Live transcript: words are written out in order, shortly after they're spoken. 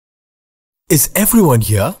Is everyone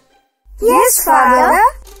here? Yes, Father.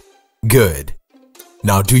 Good.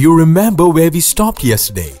 Now do you remember where we stopped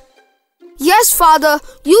yesterday? Yes, Father.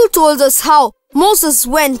 You told us how Moses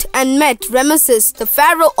went and met Ramesses, the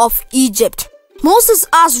Pharaoh of Egypt. Moses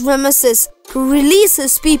asked Ramesses to release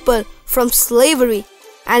his people from slavery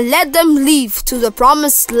and let them leave to the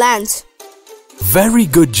promised land. Very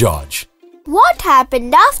good, George. What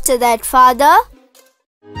happened after that, Father?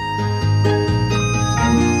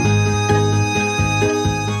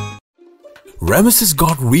 Ramesses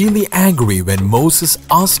got really angry when Moses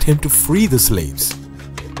asked him to free the slaves.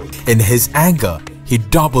 In his anger, he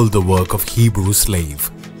doubled the work of Hebrew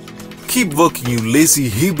slave. Keep working, you lazy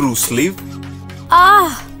Hebrew slave.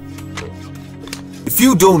 Ah! If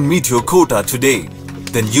you don't meet your quota today,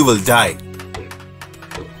 then you will die.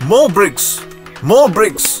 More bricks! More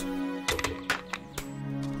bricks!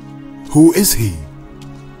 Who is he?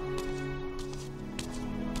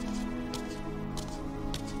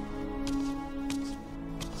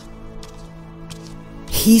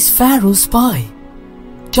 He's Pharaoh's spy.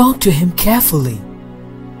 Talk to him carefully.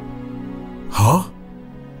 Huh?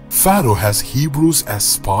 Pharaoh has Hebrews as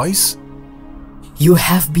spies? You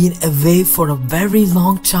have been away for a very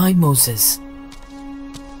long time, Moses.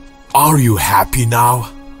 Are you happy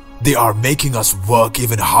now? They are making us work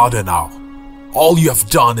even harder now. All you have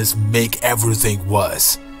done is make everything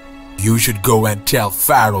worse. You should go and tell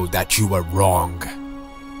Pharaoh that you were wrong.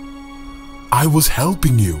 I was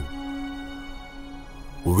helping you.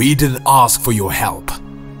 We didn't ask for your help.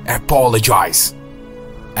 Apologize.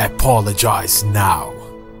 Apologize now.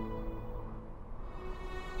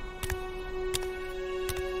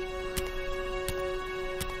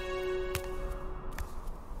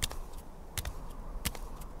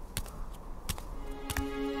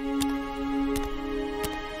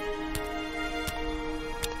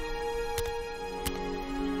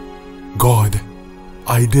 God,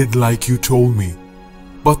 I did like you told me,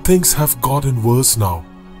 but things have gotten worse now.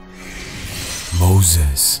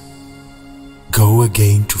 Moses, go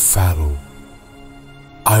again to Pharaoh.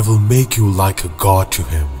 I will make you like a god to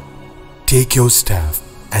him. Take your staff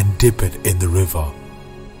and dip it in the river.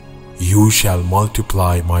 You shall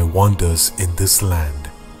multiply my wonders in this land,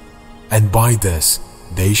 and by this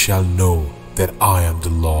they shall know that I am the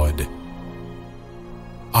Lord.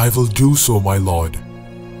 I will do so, my Lord.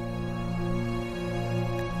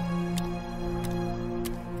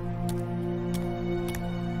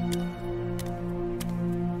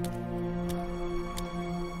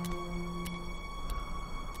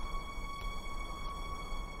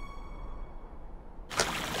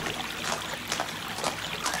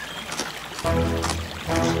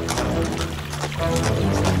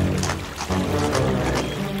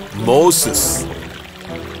 Moses.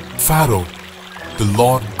 Pharaoh, the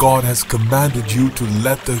Lord God has commanded you to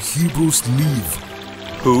let the Hebrews leave.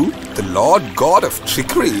 Who? The Lord God of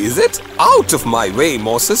trickery, is it? Out of my way,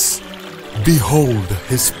 Moses. Behold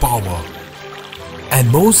his power. And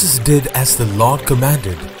Moses did as the Lord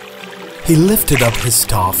commanded. He lifted up his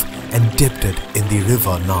staff and dipped it in the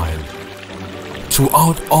river Nile.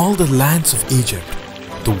 Throughout all the lands of Egypt,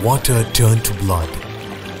 the water turned to blood.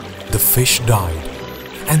 The fish died,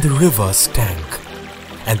 and the river stank,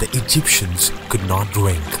 and the Egyptians could not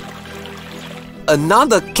drink.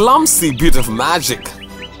 Another clumsy bit of magic.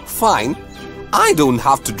 Fine, I don't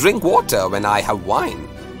have to drink water when I have wine.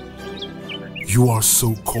 You are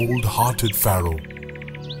so cold-hearted, Pharaoh.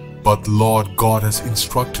 But Lord God has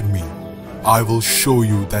instructed me. I will show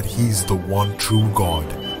you that He is the one true God.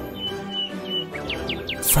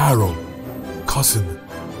 Pharaoh, cousin,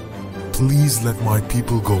 please let my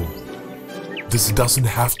people go. This doesn't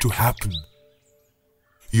have to happen.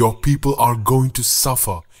 Your people are going to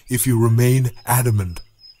suffer if you remain adamant.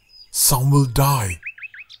 Some will die.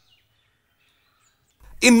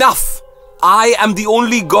 Enough! I am the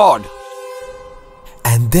only God.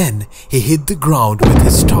 And then he hit the ground with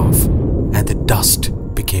his staff, and the dust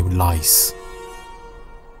became lice.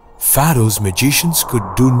 Pharaoh's magicians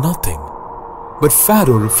could do nothing, but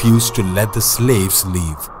Pharaoh refused to let the slaves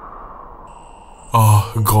leave.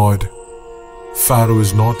 Ah, God, Pharaoh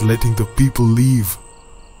is not letting the people leave.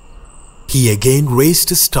 He again raised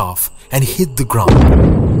his staff and hit the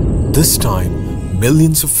ground. This time,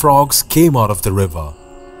 millions of frogs came out of the river.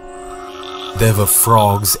 There were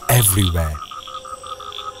frogs everywhere.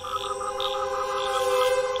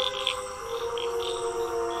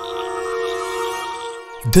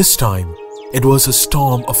 This time, it was a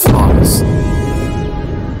storm of flies.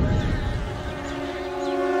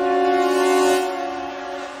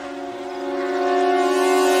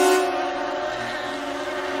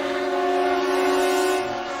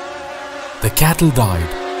 The cattle died,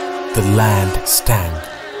 the land stank.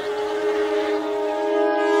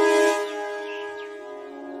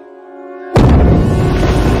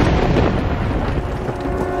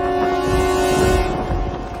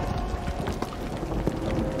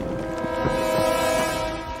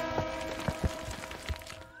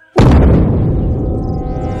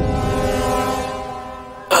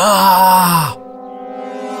 Ah!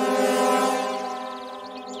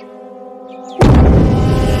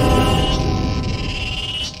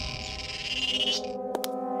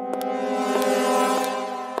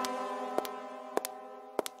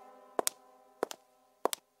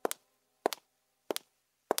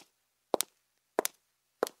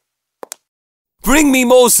 Bring me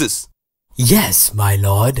Moses. Yes, my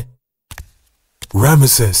lord.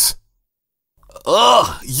 Ramesses,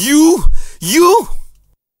 You?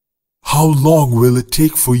 how long will it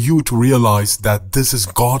take for you to realize that this is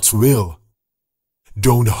God's will?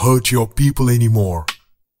 Don't hurt your people anymore.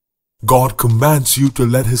 God commands you to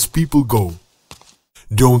let His people go.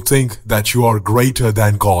 Don't think that you are greater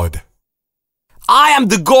than God. I am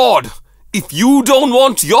the God. If you don't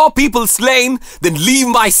want your people slain, then leave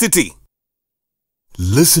my city.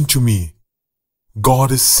 Listen to me.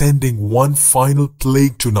 God is sending one final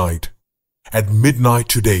plague tonight. At midnight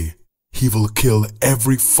today, He will kill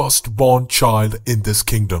every firstborn child in this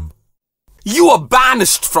kingdom. You are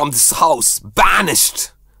banished from this house.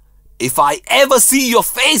 Banished. If I ever see your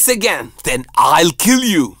face again, then I'll kill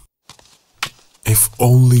you. If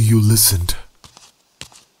only you listened.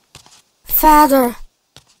 Father,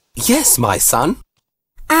 Yes, my son.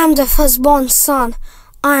 I'm the firstborn son.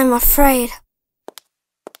 I'm afraid.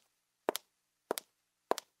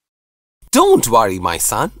 Don't worry, my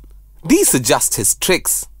son. These are just his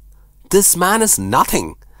tricks. This man is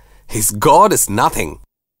nothing. His God is nothing.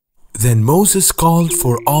 Then Moses called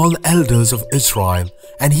for all elders of Israel,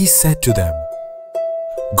 and he said to them,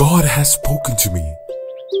 God has spoken to me.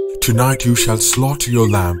 Tonight you shall slaughter your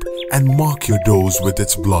lamb and mark your doors with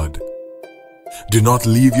its blood. Do not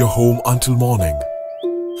leave your home until morning.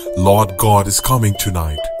 Lord God is coming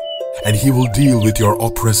tonight, and He will deal with your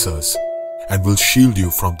oppressors and will shield you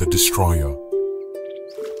from the destroyer.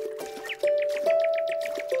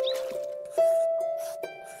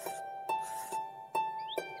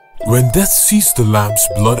 When death sees the lamb's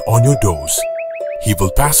blood on your doors, he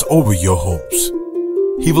will pass over your homes.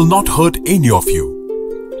 He will not hurt any of you.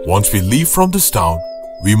 Once we leave from this town,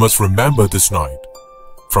 we must remember this night.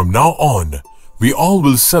 From now on, we all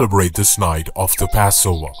will celebrate this night of the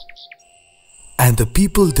Passover. And the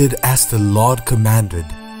people did as the Lord commanded.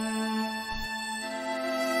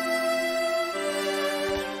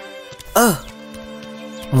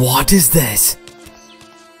 What is this?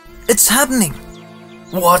 It's happening.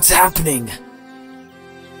 What's happening?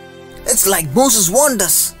 It's like Moses warned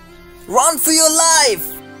us. Run for your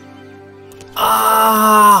life.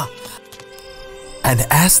 Ah! And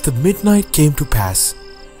as the midnight came to pass,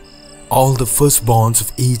 all the firstborns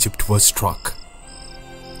of Egypt were struck.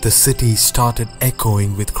 The city started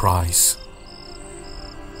echoing with cries.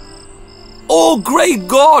 Oh, great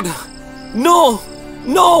God! No!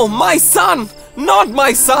 No, my son! Not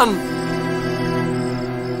my son!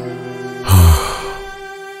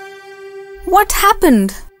 What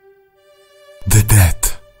happened? The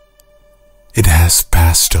death, it has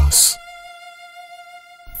passed us.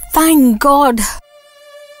 Thank God.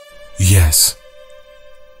 Yes,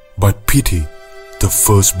 but pity the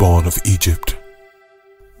firstborn of Egypt.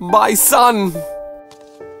 My son!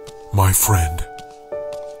 My friend,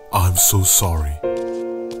 I'm so sorry.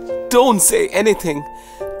 Don't say anything.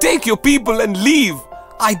 Take your people and leave.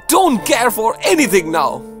 I don't care for anything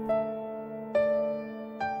now.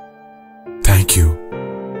 Thank you.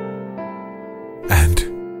 And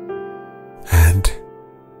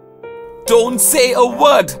Don't say a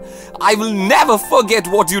word. I will never forget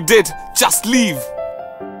what you did. Just leave.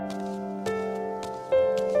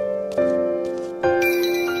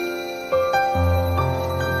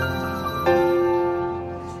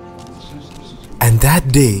 And that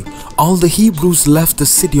day, all the Hebrews left the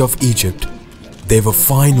city of Egypt. They were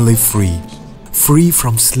finally free, free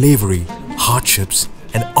from slavery, hardships,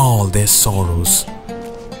 and all their sorrows.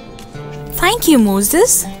 Thank you,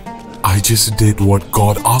 Moses. I just did what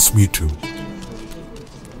God asked me to.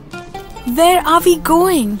 Where are we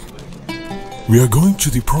going? We are going to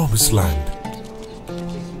the promised land.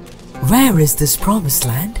 Where is this promised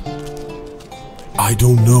land? I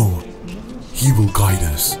don't know. He will guide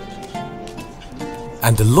us.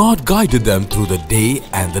 And the Lord guided them through the day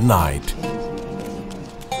and the night.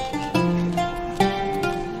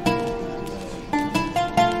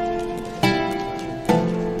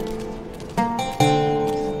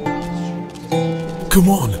 Come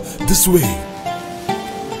on, this way.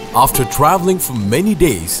 After traveling for many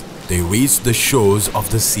days, they reached the shores of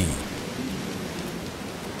the sea.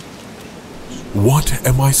 What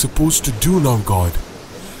am I supposed to do now, God?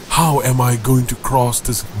 How am I going to cross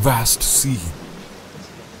this vast sea?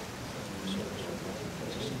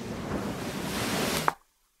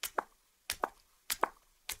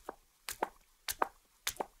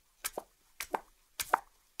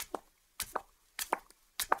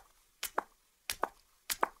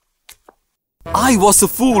 I was a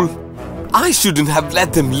fool. I shouldn't have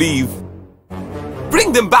let them leave.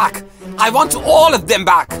 Bring them back. I want all of them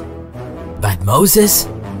back. But Moses?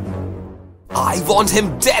 I want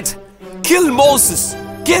him dead. Kill Moses.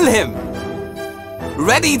 Kill him.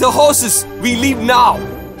 Ready the horses. We leave now.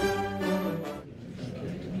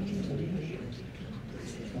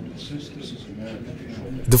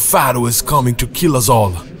 The Pharaoh is coming to kill us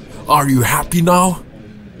all. Are you happy now?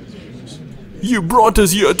 You brought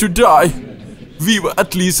us here to die. We were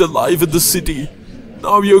at least alive in the city.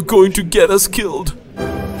 Now you're going to get us killed.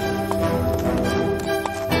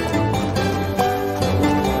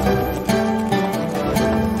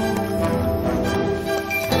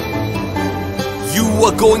 You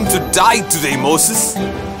are going to die today, Moses.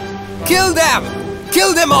 Kill them.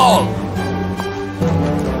 Kill them all.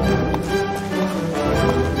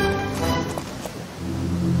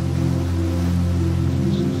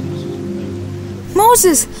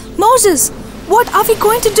 Moses! Moses! What are we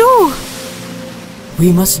going to do?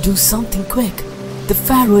 We must do something quick. The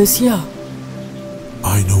Pharaoh is here.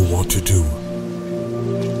 I know what to do.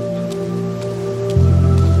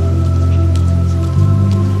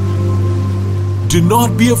 Do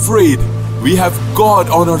not be afraid. We have God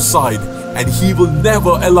on our side, and He will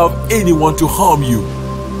never allow anyone to harm you.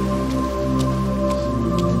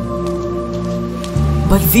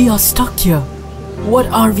 But we are stuck here. What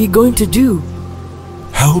are we going to do?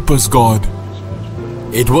 Help us, God.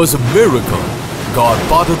 It was a miracle. God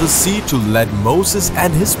parted the sea to let Moses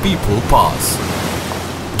and his people pass.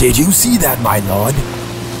 Did you see that, my lord?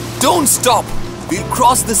 Don't stop. We'll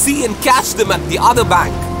cross the sea and catch them at the other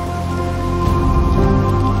bank.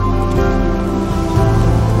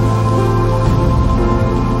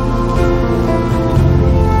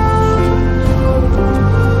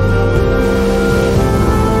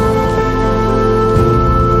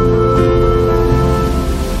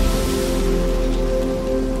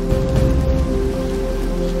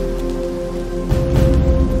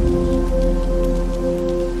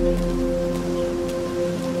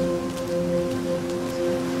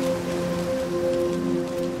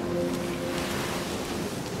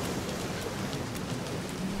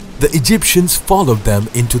 The Egyptians followed them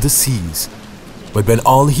into the seas. But when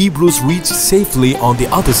all Hebrews reached safely on the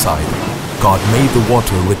other side, God made the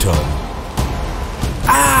water return.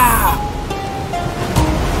 Ah!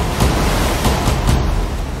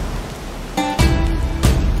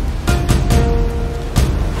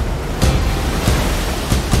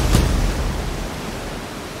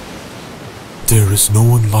 There is no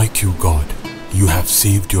one like you, God. You have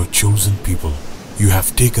saved your chosen people. You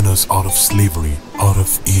have taken us out of slavery, out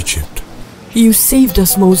of Egypt. You saved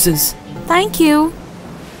us, Moses. Thank you.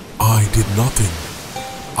 I did nothing.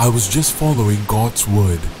 I was just following God's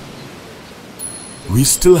word. We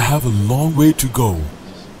still have a long way to go.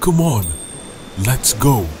 Come on, let's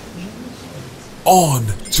go. On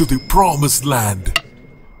to the promised land.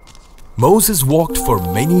 Moses walked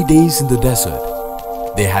for many days in the desert.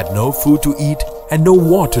 They had no food to eat and no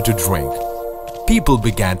water to drink. People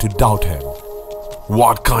began to doubt him.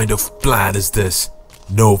 What kind of plan is this?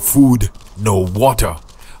 No food, no water.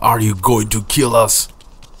 Are you going to kill us?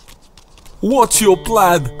 What's your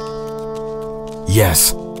plan?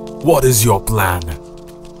 Yes, what is your plan?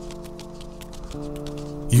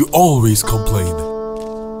 You always complain.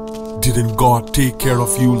 Didn't God take care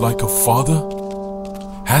of you like a father?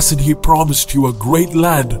 Hasn't He promised you a great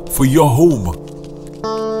land for your home?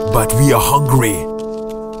 But we are hungry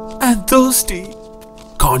And thirsty.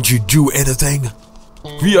 Can't you do anything?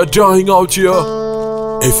 We are dying out here.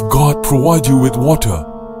 If God provides you with water,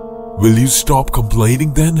 will you stop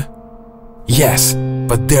complaining then? Yes,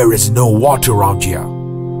 but there is no water around here.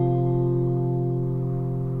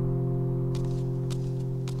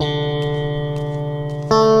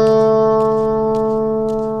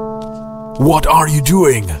 What are you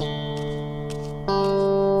doing?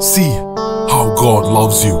 See how God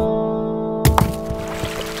loves you.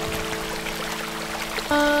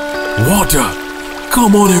 Water!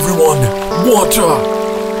 Come on everyone! Water!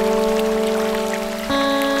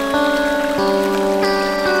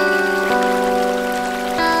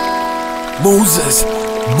 Moses!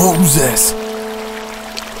 Moses!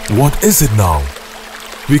 What is it now?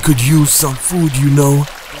 We could use some food, you know.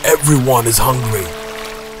 Everyone is hungry.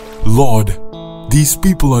 Lord, these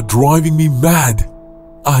people are driving me mad.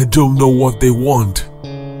 I don't know what they want.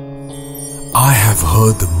 I have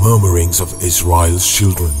heard the murmurings of Israel's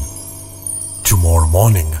children. Tomorrow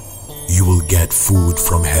morning, you will get food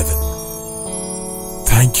from heaven.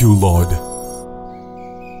 Thank you, Lord.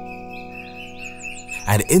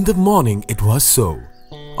 And in the morning it was so.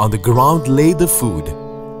 On the ground lay the food.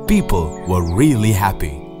 People were really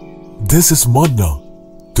happy. This is manna,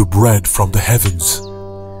 the bread from the heavens.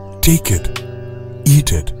 Take it,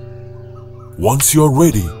 eat it. Once you are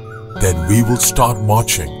ready, then we will start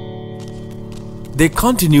marching. They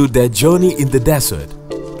continued their journey in the desert,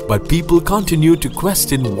 but people continued to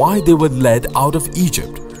question why they were led out of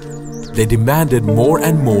Egypt. They demanded more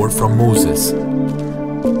and more from Moses.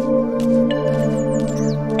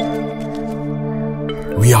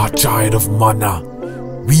 We are tired of manna.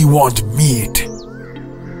 We want meat.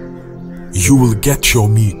 You will get your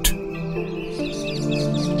meat.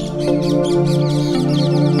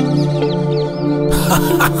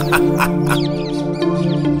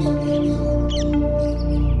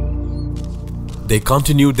 They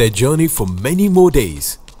continued their journey for many more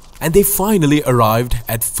days, and they finally arrived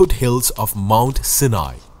at foothills of Mount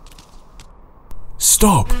Sinai.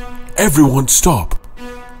 Stop! Everyone stop!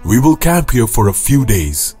 We will camp here for a few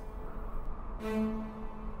days.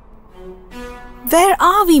 Where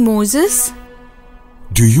are we, Moses?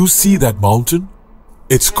 Do you see that mountain?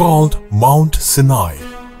 It's called Mount Sinai.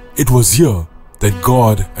 It was here that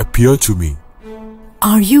God appeared to me.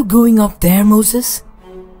 Are you going up there, Moses?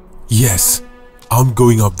 Yes, I'm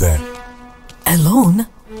going up there. Alone?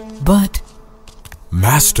 But...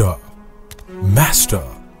 Master,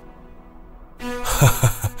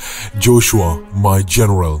 Joshua, my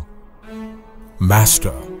general.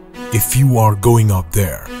 Master, if you are going up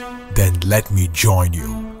there, then let me join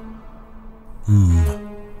you.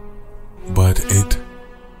 But it...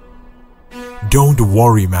 Don't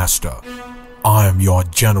worry, Master. I am your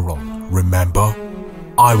general, remember?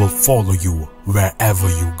 I will follow you wherever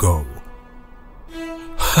you go.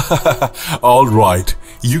 All right,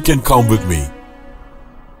 you can come with me.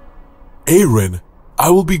 Aaron, I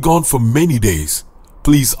will be gone for many days.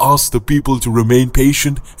 Please ask the people to remain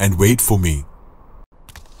patient and wait for me.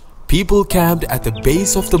 People camped at the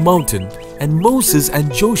base of the mountain, and Moses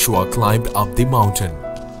and Joshua climbed up the mountain.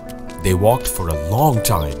 They walked for a long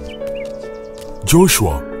time.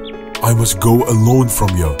 Joshua, I must go alone from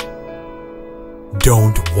here.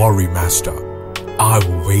 Don't worry, Master. I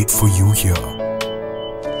will wait for you here.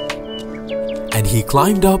 And he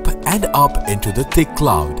climbed up and up into the thick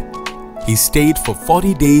cloud. He stayed for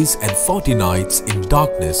 40 days and 40 nights in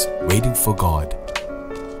darkness, waiting for God.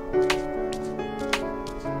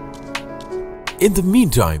 In the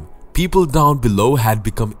meantime, people down below had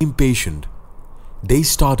become impatient. They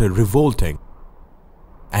started revolting.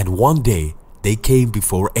 And one day, they came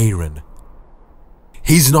before Aaron.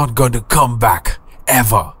 He's not going to come back,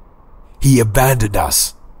 ever. He abandoned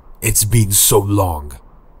us. It's been so long.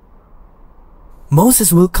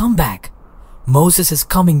 Moses will come back. Moses is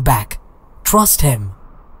coming back. Trust him.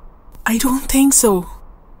 I don't think so.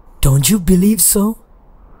 Don't you believe so?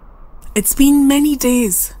 It's been many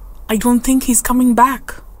days. I don't think he's coming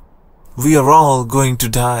back. We are all going to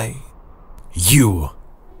die.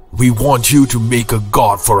 We want you to make a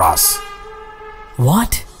god for us.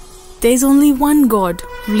 What? There's only one God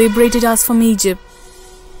who liberated us from Egypt.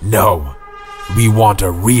 No, we want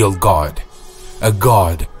a real God. A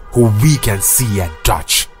God who we can see and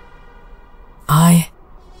touch. I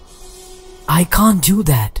can't do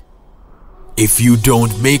that. If you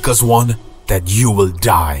don't make us one, then you will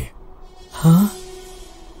die. Huh?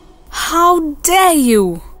 How dare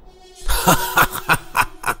you?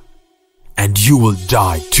 And you will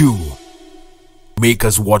die too. Make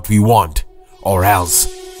us what we want, or else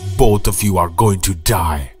both of you are going to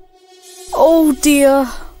die. Oh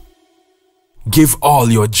dear. Give all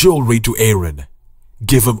your jewelry to Aaron.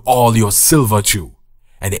 Give him all your silver too.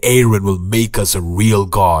 And Aaron will make us a real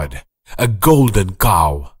god, a golden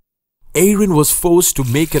cow. Aaron was forced to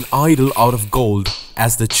make an idol out of gold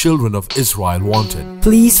as the children of Israel wanted.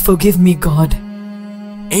 Please forgive me, God.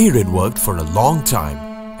 Aaron worked for a long time,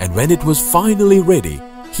 and when it was finally ready,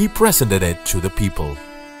 he presented it to the people.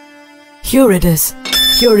 Here it is.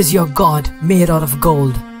 Here is your God made out of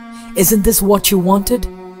gold. Isn't this what you wanted?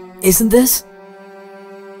 Isn't this?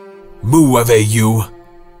 Move away, you.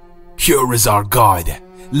 Here is our God.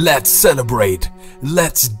 Let's celebrate.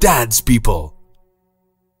 Let's dance, people.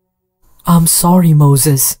 I'm sorry,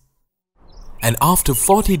 Moses. And after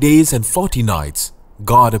 40 days and 40 nights,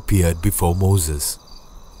 God appeared before Moses.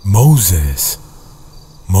 Moses,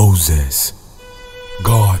 Moses,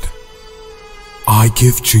 God, I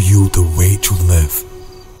give to you the way to live.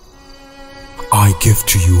 I give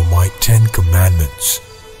to you my 10 commandments.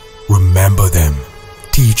 Remember them,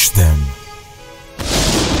 teach them.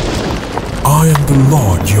 I am the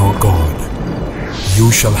Lord your God. You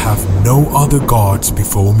shall have no other gods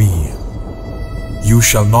before me. You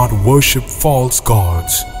shall not worship false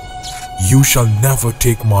gods. You shall never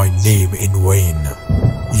take my name in vain.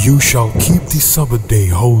 You shall keep the Sabbath day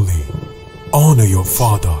holy. Honor your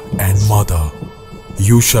father and mother.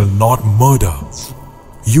 You shall not murder.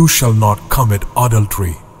 You shall not commit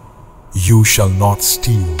adultery. You shall not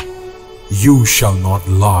steal. You shall not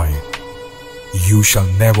lie. You shall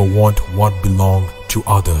never want what belongs to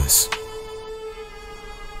others.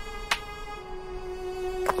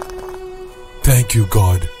 Thank you,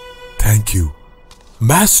 God. Thank you.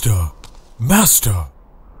 Master! Master!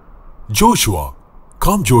 Joshua!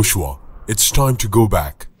 Come, Joshua. It's time to go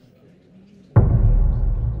back.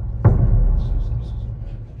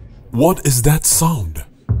 What is that sound?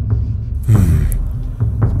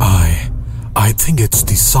 I think it's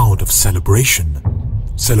the sound of celebration.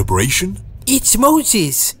 Celebration? It's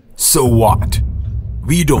Moses. So what?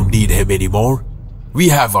 We don't need him anymore. We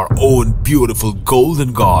have our own beautiful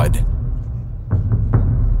golden God.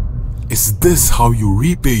 Is this how you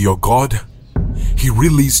repay your God? He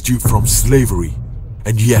released you from slavery,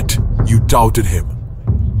 and yet you doubted him.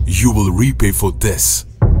 You will repay for this.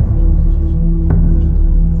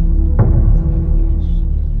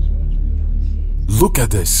 Look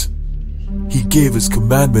at this. He gave his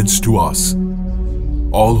commandments to us.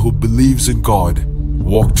 All who believes in God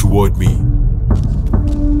walk toward me.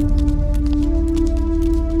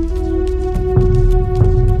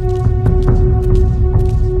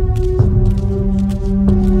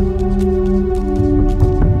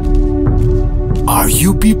 Are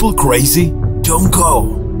you people crazy? Don't go.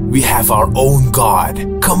 We have our own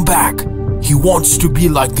God. Come back. He wants to be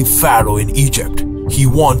like the Pharaoh in Egypt. He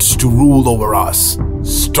wants to rule over us.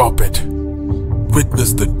 Stop it.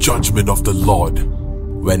 Witness the judgment of the Lord.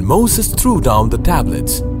 When Moses threw down the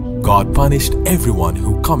tablets, God punished everyone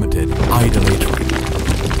who committed idolatry.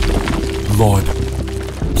 Lord,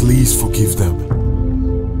 please forgive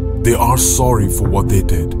them. They are sorry for what they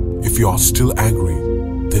did. If you are still angry,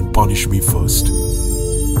 then punish me first.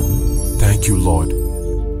 Thank you, Lord.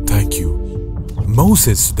 Thank you.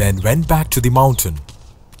 Moses then went back to the mountain.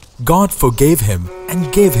 God forgave him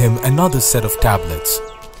and gave him another set of tablets.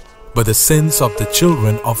 But the sins of the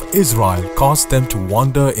children of Israel caused them to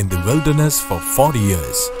wander in the wilderness for 40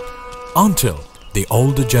 years, until the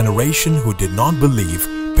older generation who did not believe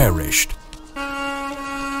perished.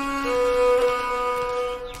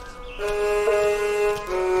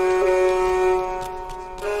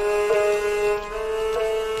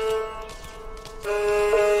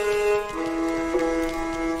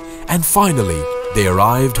 And finally, they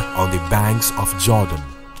arrived on the banks of Jordan.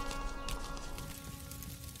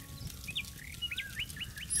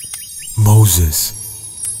 Moses,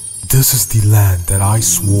 this is the land that I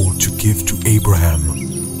swore to give to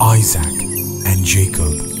Abraham, Isaac, and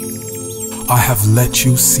Jacob. I have let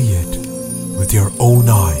you see it with your own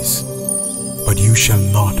eyes, but you shall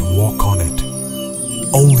not walk on it.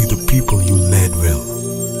 Only the people you led will.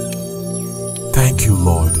 Thank you,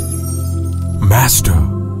 Lord. Master,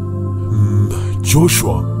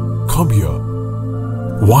 Joshua, come here.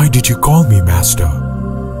 Why did you call me Master?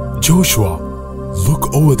 Joshua,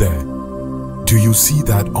 look over there. Do you see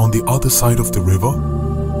that on the other side of the river?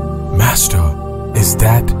 Master, is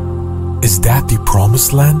that the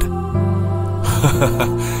promised land?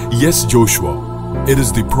 Yes, Joshua, it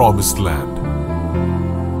is the promised land.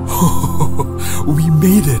 We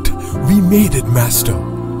made it, Master.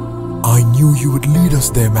 I knew you would lead us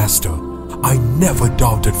there, Master. I never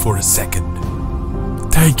doubted for a second.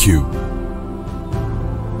 Thank you.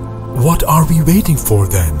 What are we waiting for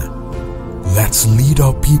then? Let's lead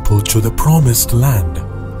our people to the promised land.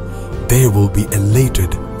 They will be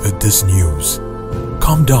elated with this news.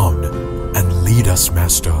 Come down and lead us,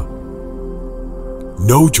 Master.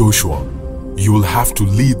 No, Joshua, you will have to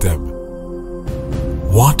lead them.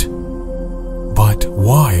 What? But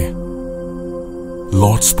why?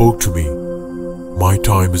 Lord spoke to me. My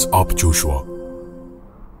time is up, Joshua.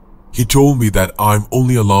 He told me that I'm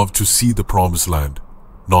only allowed to see the promised land,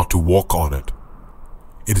 not to walk on it.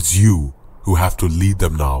 It is you who have to lead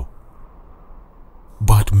them now.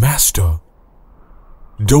 But Master,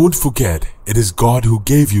 don't forget it is God who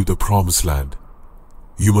gave you the promised land.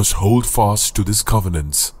 You must hold fast to this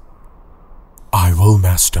covenants. I will,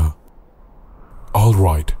 Master. All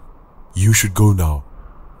right, you should go now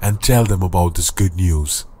and tell them about this good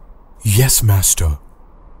news. Yes, Master.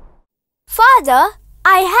 Father,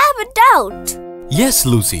 I have a doubt. Yes,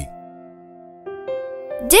 Lucy.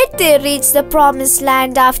 Did they reach the promised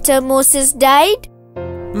land after Moses died?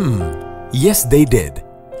 Yes, they did.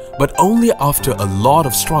 But only after a lot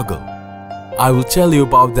of struggle. I will tell you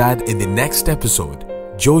about that in the next episode,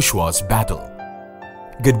 Joshua's Battle.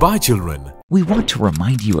 Goodbye, children. We want to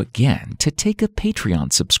remind you again to take a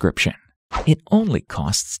Patreon subscription. It only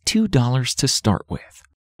costs $2 to start with,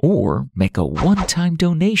 or make a one-time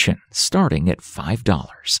donation starting at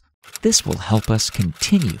 $5. This will help us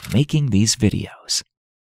continue making these videos.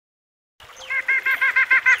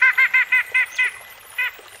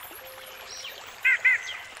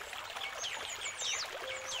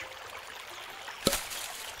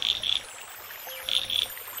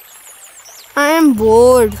 I am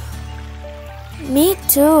bored. Me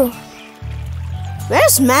too.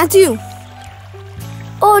 Where's Matthew?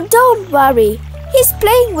 Oh, don't worry. He's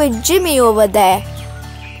playing with Jimmy over there.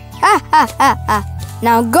 Ha ha ha ha.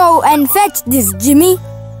 Now go and fetch this, Jimmy.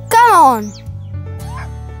 Come on.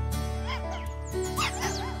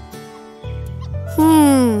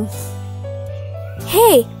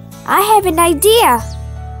 Hey, I have an idea.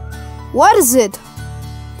 What is it?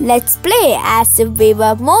 Let's play as if we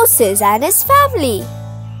were Moses and his family.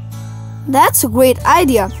 That's a great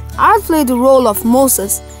idea. I'll play the role of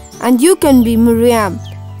Moses and you can be Miriam,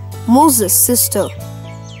 Moses' sister.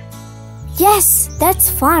 Yes, that's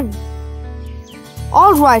fun.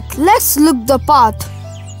 Alright, let's look the path.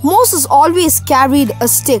 Moses always carried a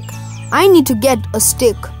stick. I need to get a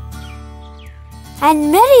stick.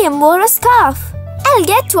 And Miriam wore a scarf. I'll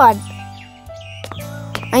get one.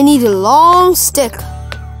 I need a long stick.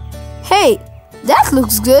 Hey, that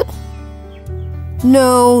looks good.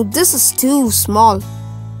 No, this is too small.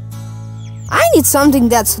 I need something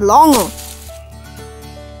that's longer.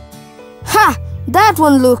 Ha! That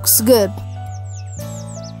one looks good.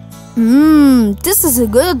 This is a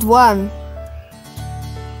good one.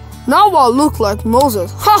 Now I'll look like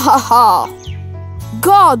Moses. Ha ha ha!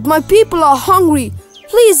 God, my people are hungry.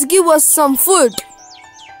 Please give us some food.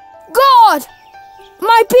 God!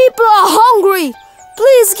 My people are hungry.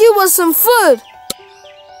 Please give us some food.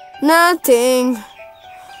 Nothing.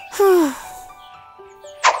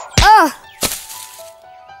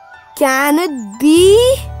 Can it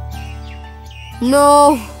be?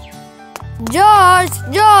 No. George!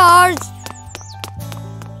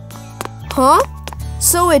 Huh?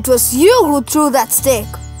 So it was you who threw that stick.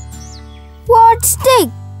 What stick?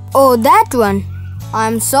 Oh, that one.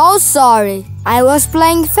 I'm so sorry. I was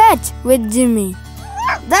playing fetch with Jimmy.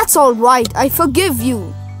 That's alright. I forgive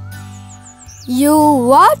you. You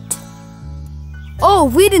what? Oh,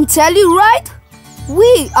 we didn't tell you, right?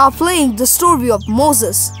 We are playing the story of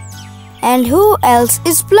Moses. And who else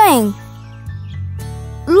is playing?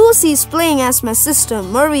 Lucy is playing as my sister,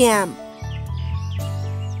 Miriam.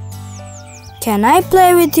 Can I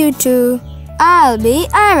play with you too? I'll be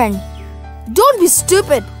Aaron. Don't be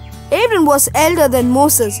stupid. Aaron was elder than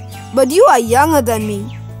Moses, but you are younger than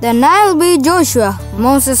me. Then I'll be Joshua,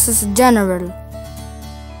 Moses' general.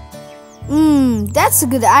 That's a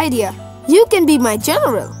good idea. You can be my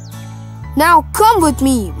general. Now come with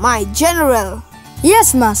me, my general.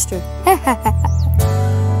 Yes, master.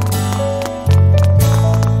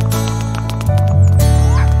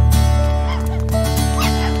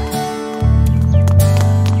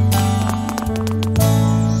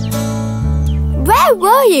 Where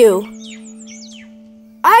were you?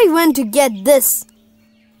 I went to get this.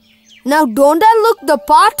 Now don't I look the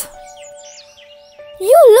part?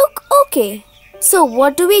 You look okay. So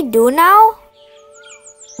what do we do now?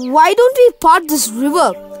 Why don't we part this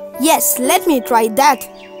river? Yes, let me try that.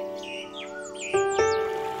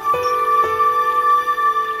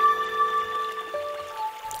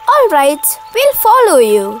 Alright, we'll follow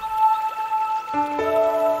you.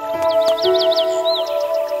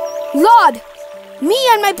 Lord, me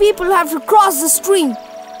and my people have to cross the stream.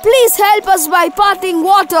 Please help us by parting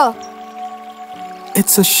water.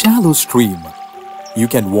 It's a shallow stream. You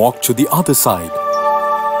can walk to the other side.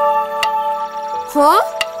 Huh?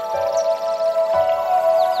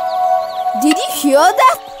 Did you hear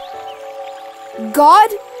that? God,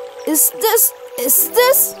 is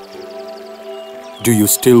this? Do you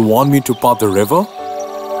still want me to part the river?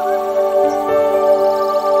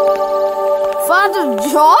 Father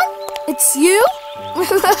John, it's you?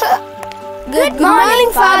 Good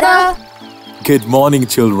morning, Father. Good morning,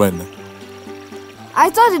 children. I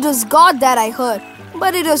thought it was God that I heard,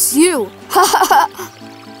 but it was you.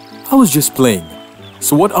 I was just playing.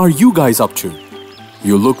 So what are you guys up to?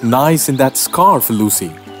 You look nice in that scarf, Lucy.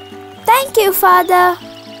 Thank you, Father.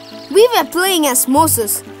 We were playing as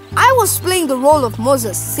Moses. I was playing the role of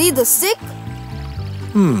Moses. See the stick?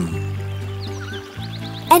 And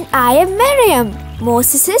I am Miriam,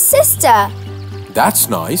 Moses' sister. That's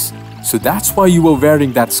nice. So that's why you were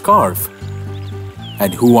wearing that scarf.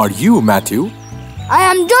 And who are you, Matthew? I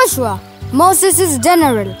am Joshua, Moses'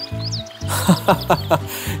 general.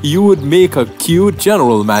 You would make a cute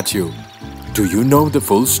general, Matthew. Do you know the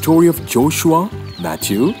full story of Joshua,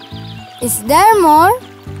 Matthew? Is there more?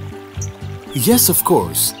 Yes, of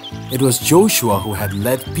course. It was Joshua who had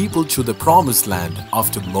led people to the promised land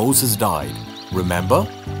after Moses died. Remember?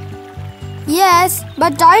 Yes,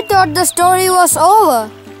 but I thought the story was over.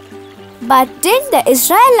 But didn't the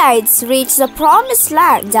Israelites reach the promised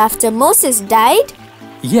land after Moses died?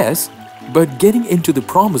 Yes, but getting into the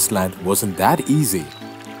promised land wasn't that easy.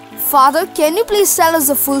 Father, can you please tell us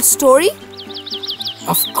the full story?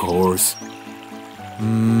 Of course.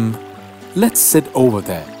 Let's sit over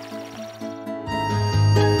there.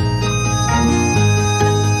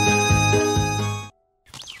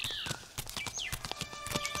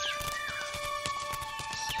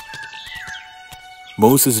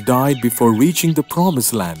 Moses died before reaching the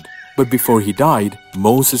promised land. But before he died,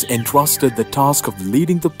 Moses entrusted the task of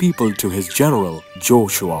leading the people to his general,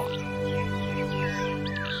 Joshua.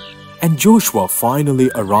 And Joshua finally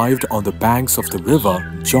arrived on the banks of the river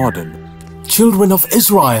Jordan. Children of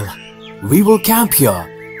Israel, we will camp here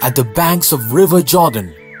at the banks of river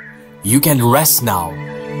Jordan. You can rest now.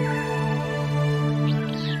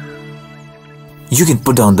 You can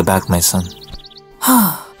put down the bag, my son.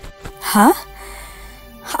 Huh?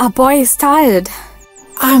 Our boy is tired.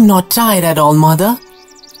 I'm not tired at all, Mother.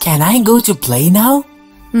 Can I go to play now?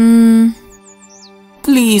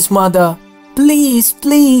 Please, Mother. Please,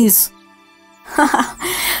 please.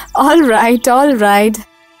 All right.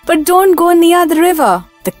 But don't go near the river.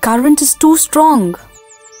 The current is too strong.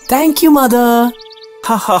 Thank you, Mother.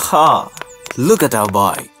 Ha ha ha. Look at our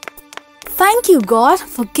boy. Thank you, God,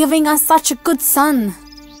 for giving us such a good son.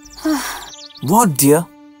 What, dear?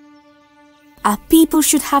 Our people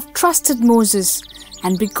should have trusted Moses.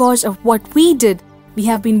 And because of what we did, we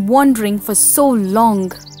have been wandering for so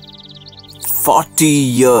long. 40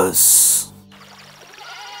 years.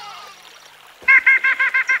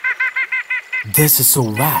 This is so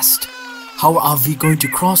vast. How are we going to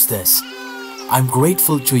cross this? I'm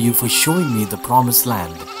grateful to you for showing me the promised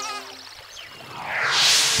land.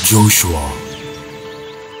 Joshua.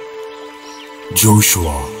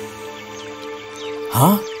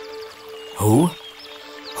 Huh?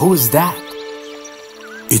 Who is that?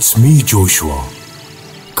 It's me, Joshua.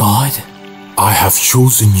 God? I have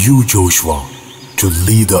chosen you, Joshua, to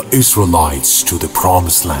lead the Israelites to the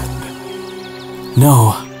promised land.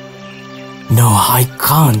 No, I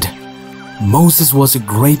can't. Moses was a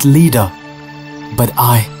great leader, but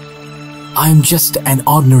I'm just an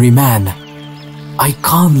ordinary man. I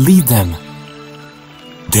can't lead them.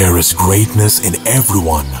 There is greatness in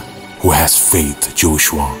everyone who has faith,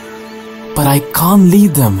 Joshua. But I can't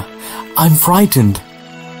lead them. I'm frightened.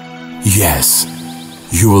 Yes,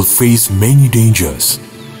 you will face many dangers,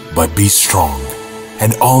 but be strong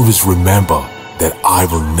and always remember that I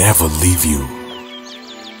will never leave you.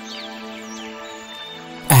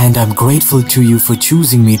 And I'm grateful to you for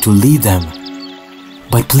choosing me to lead them.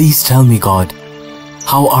 But please tell me, God,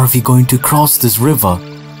 how are we going to cross this river?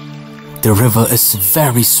 The river is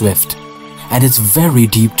very swift and it's very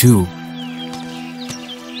deep too.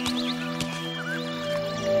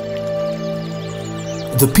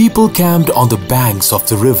 The people camped on the banks of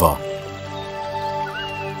the river.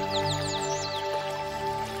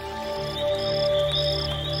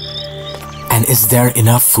 And is there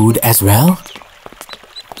enough food as well?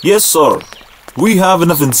 Yes, sir. We have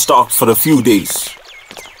enough in stock for a few days.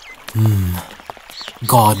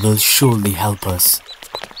 God will surely help us.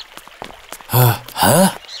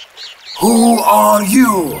 Who are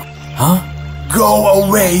you? Huh? Go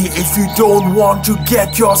away if you don't want to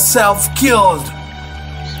get yourself killed.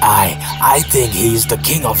 I think he's the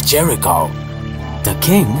king of Jericho. The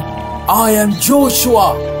king? I am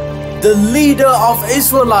Joshua, the leader of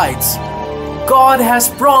Israelites. God has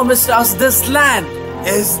promised us this land.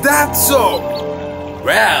 Is that so?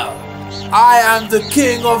 Well, I am the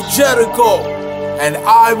king of Jericho, and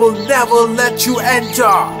I will never let you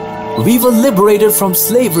enter. We were liberated from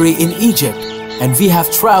slavery in Egypt, and we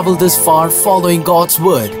have traveled this far following God's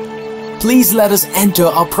word. Please let us enter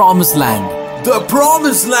our promised land. The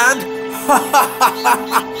promised land?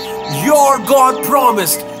 Your God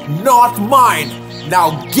promised, not mine.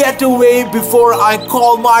 Now get away before I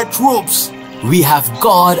call my troops. We have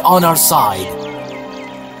God on our side.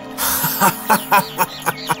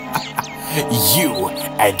 You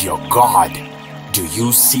and your God. Do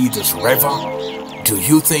you see this river? Do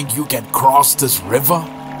you think you can cross this river?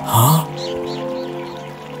 Huh?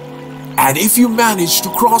 And if you manage to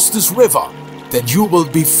cross this river, then you will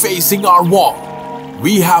be facing our wall.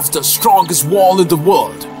 We have the strongest wall in the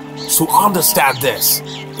world. So understand this.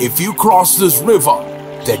 If you cross this river,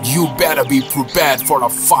 then you better be prepared for a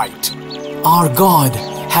fight. Our God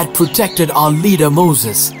had protected our leader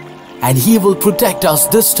Moses, and he will protect us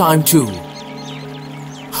this time too.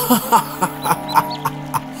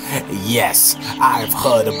 Yes, I've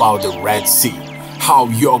heard about the Red Sea, how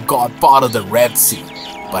your God parted the Red Sea,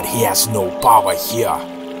 but he has no power here.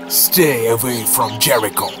 Stay away from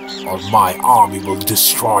Jericho, or my army will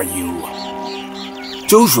destroy you.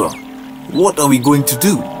 Joshua, what are we going to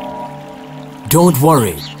do? Don't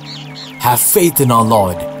worry. Have faith in our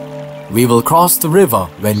Lord. We will cross the river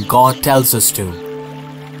when God tells us to.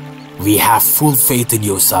 We have full faith in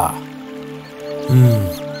you, sir.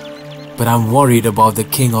 But I'm worried about the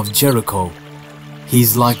king of Jericho.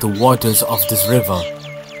 He's like the waters of this river.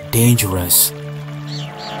 Dangerous.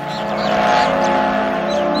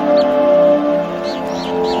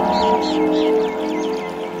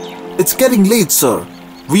 It's getting late, sir.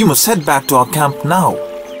 We must head back to our camp now.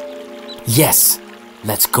 Yes,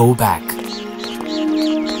 let's go back.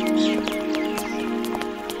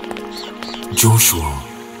 Joshua,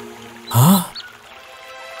 Huh?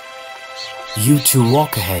 You two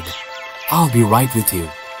walk ahead. I'll be right with you.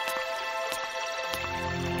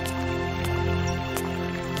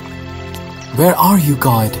 Where are you,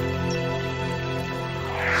 God?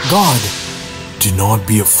 God! do not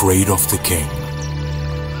be afraid of the king.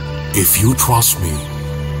 If you trust me,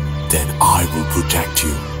 then I will protect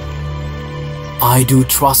you. I do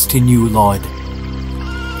trust in you, Lord.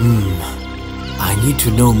 I need to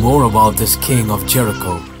know more about this king of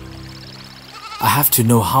Jericho. I have to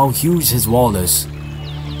know how huge his wall is.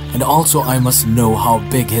 And also I must know how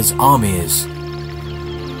big his army is.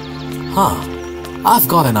 I've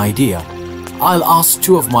got an idea. I'll ask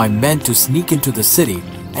 2 of my men to sneak into the city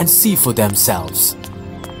and see for themselves.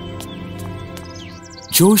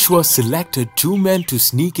 Joshua selected 2 men to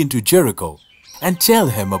sneak into Jericho and tell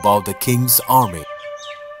him about the king's army.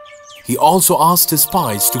 He also asked his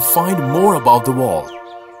spies to find more about the wall.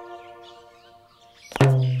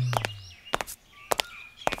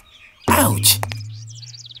 Ouch!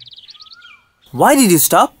 Why did you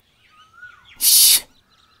stop? Shh!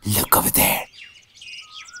 Look over there.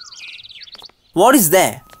 What is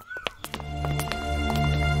there?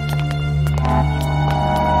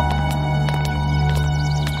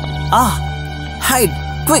 Hide!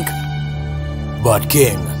 Quick! But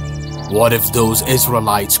king, what if those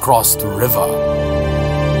Israelites cross the river?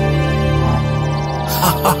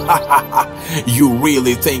 You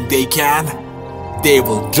really think they can? They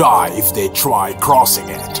will die if they try crossing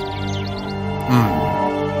it.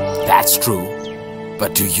 That's true.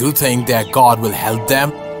 But do you think their God will help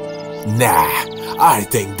them? Nah, I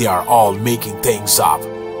think they are all making things up.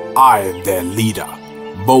 I am their leader.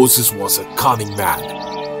 Moses was a cunning man.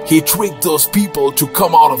 He tricked those people to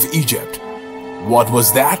come out of Egypt. What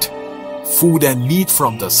was that? Food and meat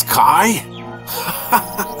from the sky?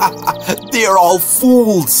 They're all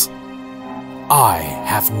fools. I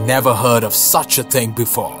have never heard of such a thing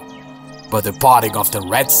before. But the parting of the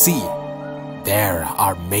Red Sea, there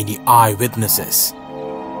are many eyewitnesses.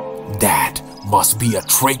 That must be a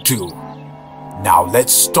trick too. Now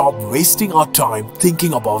let's stop wasting our time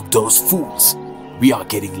thinking about those fools. We are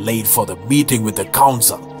getting late for the meeting with the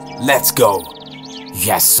council. Let's go.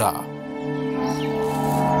 Yes, sir.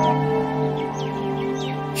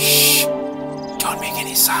 Shh. Don't make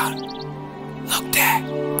any sound. Look there.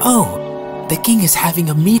 Oh, the king is having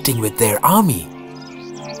a meeting with their army.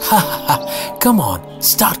 Come on,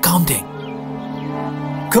 start counting.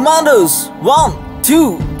 Commandos! 1,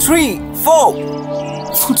 2, 3, 4!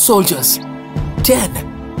 Foot soldiers.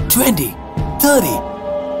 10, 20, 30.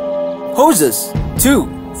 Horses!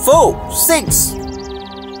 2, 4, 6!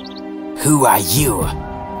 Who are you?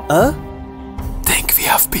 Think we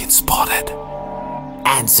have been spotted.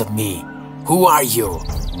 Answer me. Who are you?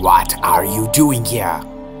 What are you doing here?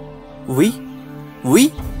 We?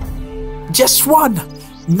 Just run!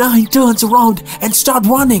 9 turns around and start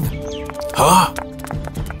running. Huh?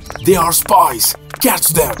 They are spies. Catch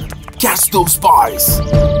them. Catch those spies.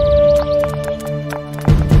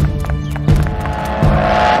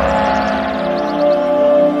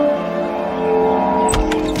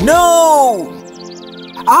 No!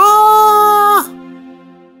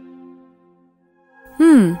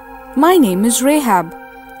 My name is Rahab,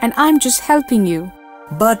 and I'm just helping you.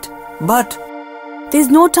 But... There's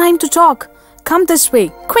no time to talk. Come this way,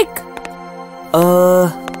 quick.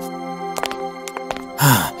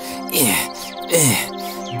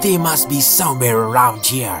 They must be somewhere around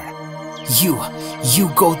here. You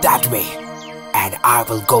go that way, and I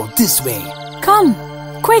will go this way. Come,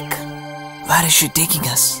 quick. Where is she taking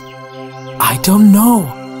us? I don't know.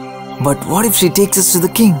 But what if she takes us to the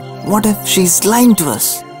king? What if she's lying to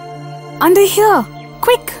us? Under here,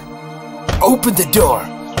 quick. Open the door.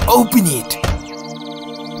 Open it.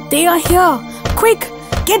 They are here. Quick,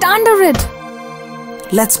 get under it.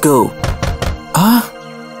 Let's go. Huh?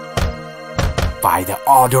 By the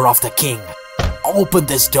order of the king, open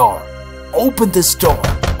this door. Open this door,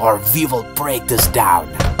 or we will break this down.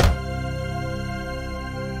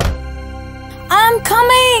 I'm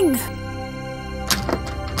coming.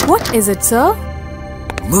 What is it, sir?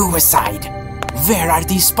 Move aside. Where are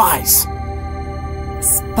these spies?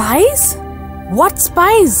 Spies? What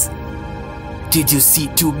spies? Did you see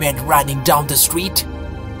two men running down the street?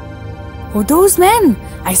 Oh, those men.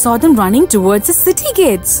 I saw them running towards the city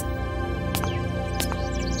gates.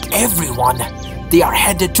 Everyone, they are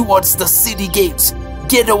headed towards the city gates.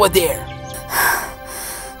 Get over there.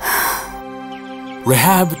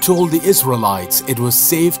 Rahab told the Israelites it was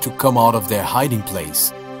safe to come out of their hiding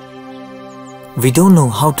place. We don't know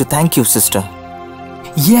how to thank you, sister.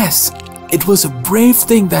 Yes, it was a brave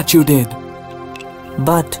thing that you did.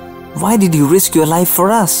 But why did you risk your life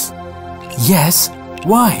for us? Yes,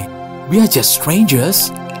 why? We are just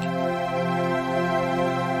strangers.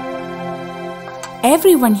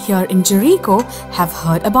 Everyone here in Jericho have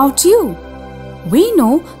heard about you. We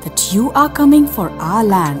know that you are coming for our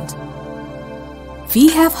land. We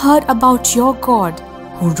have heard about your God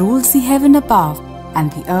who rules the heaven above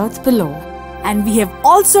and the earth below. And we have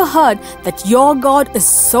also heard that your God is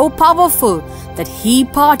so powerful that he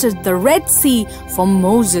parted the Red Sea for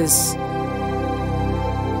Moses.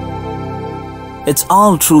 It's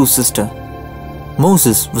all true, sister.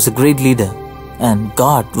 Moses was a great leader and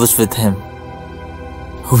God was with him.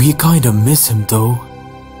 We kinda miss him though.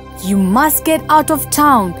 You must get out of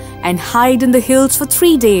town and hide in the hills for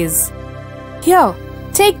 3 days. Here,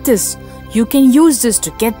 take this. You can use this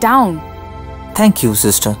to get down. Thank you,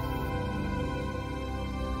 sister.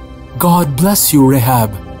 God bless you,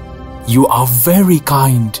 Rahab. You are very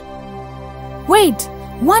kind. Wait,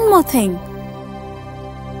 one more thing.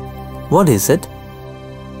 What is it?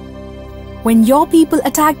 When your people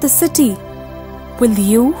attack the city, will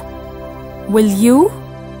you?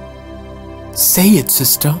 Say it,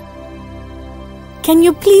 sister. Can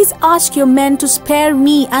you please ask your men to spare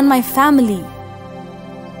me and my family?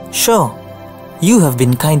 Sure. You have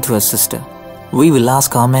been kind to us, sister. We will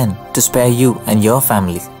ask our men to spare you and your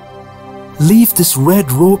family. Leave this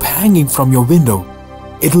red rope hanging from your window.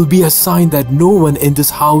 It'll be a sign that no one in this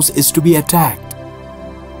house is to be attacked.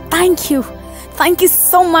 Thank you. Thank you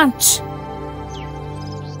so much.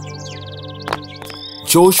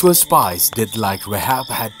 Joshua's spies did like Rahab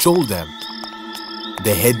had told them.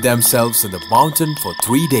 They hid themselves in the mountain for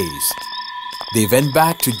 3 days. They went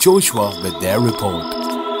back to Joshua with their report.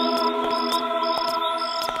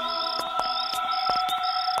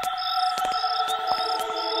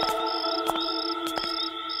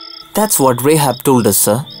 That's what Rahab told us,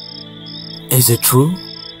 sir. Is it true?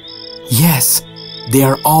 Yes, they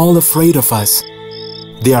are all afraid of us.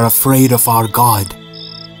 They are afraid of our God.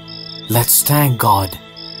 Let's thank God.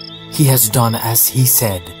 He has done as He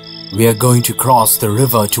said. We are going to cross the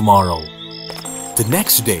river tomorrow. The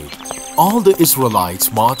next day, all the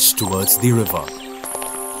Israelites marched towards the river.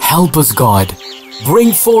 Help us, God.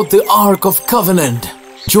 Bring forth the Ark of Covenant.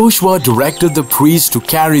 Joshua directed the priests to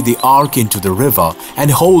carry the ark into the river and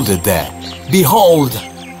hold it there. Behold,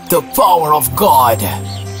 the power of God!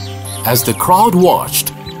 As the crowd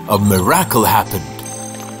watched, a miracle happened.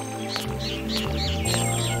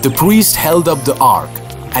 The priest held up the ark,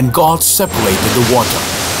 and God separated the water.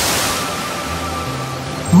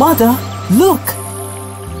 Mother, look!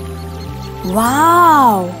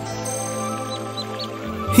 Wow!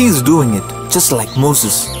 He's doing it just like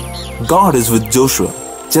Moses. God is with Joshua,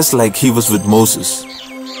 just like he was with Moses.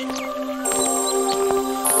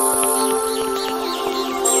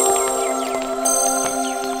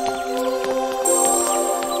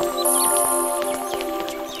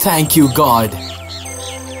 Thank you, God.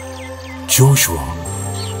 Joshua,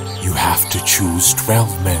 you have to choose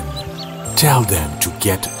 12 men. Tell them to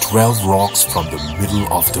get 12 rocks from the middle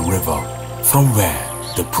of the river, from where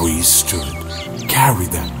the priest stood. Carry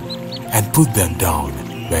them and put them down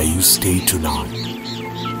where you stay tonight.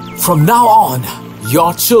 From now on,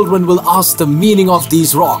 your children will ask the meaning of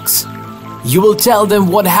these rocks. You will tell them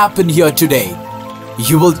what happened here today.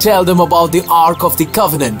 You will tell them about the Ark of the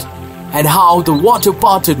Covenant and how the water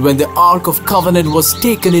parted when the Ark of Covenant was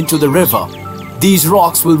taken into the river. These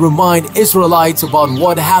rocks will remind Israelites about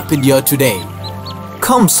what happened here today.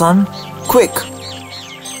 Come, son, quick.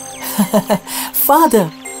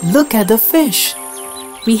 Father, look at the fish.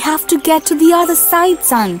 We have to get to the other side,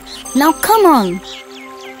 son. Now come on.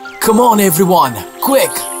 Come on, everyone,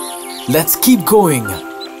 quick. Let's keep going.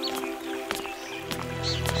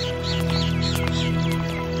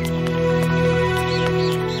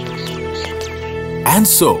 And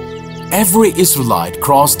so, every Israelite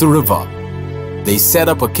crossed the river. They set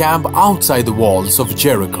up a camp outside the walls of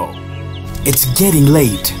Jericho. It's getting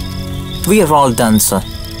late. We are all done, sir.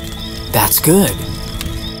 That's good.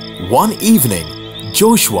 One evening,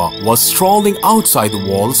 Joshua was strolling outside the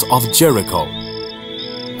walls of Jericho.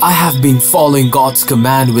 I have been following God's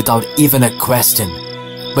command without even a question.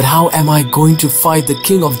 But how am I going to fight the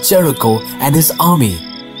king of Jericho and his army?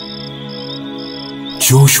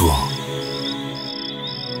 Joshua,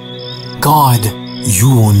 God, you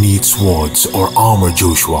won't need swords or armor,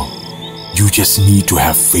 Joshua. You just need to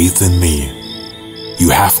have faith in me.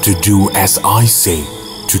 You have to do as I say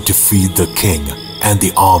to defeat the king and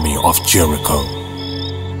the army of Jericho.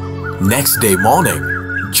 Next day morning,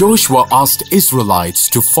 Joshua asked Israelites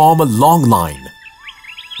to form a long line.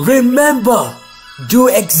 Remember, do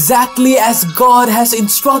exactly as God has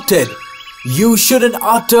instructed. You shouldn't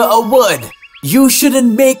utter a word. You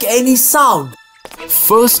shouldn't make any sound.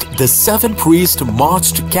 First, the 7 priests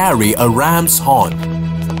marched to carry a ram's horn.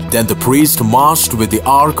 Then the priest marched with the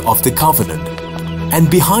Ark of the Covenant. And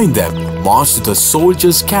behind them marched the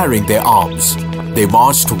soldiers carrying their arms. They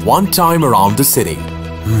marched one time around the city.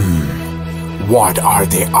 What are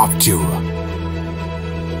they up to?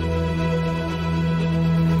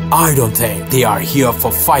 I don't think they are here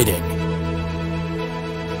for fighting.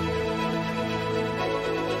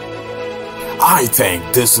 I think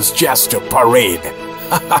this is just a parade.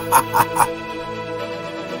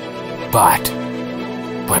 But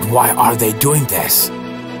why are they doing this?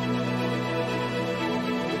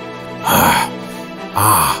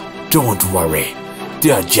 Don't worry.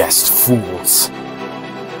 They're just fools.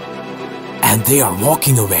 And they are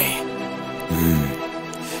walking away.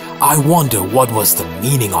 I wonder what was the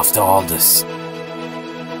meaning of all this.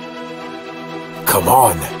 Come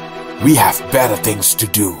on. We have better things to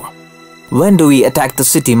do. When do we attack the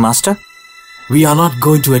city, Master? We are not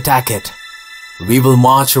going to attack it. We will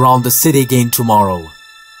march around the city again tomorrow.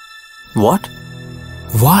 What?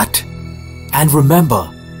 What? And remember,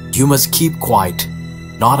 you must keep quiet.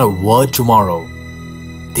 Not a word tomorrow.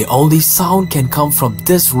 The only sound can come from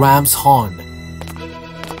this ram's horn.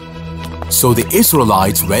 So the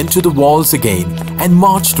Israelites went to the walls again and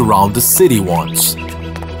marched around the city once.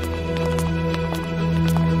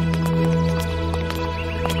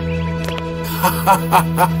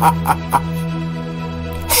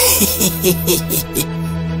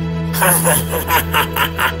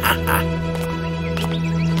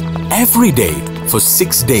 Every day for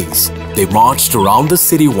 6 days, they marched around the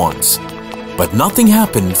city once. But nothing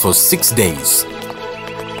happened for 6 days.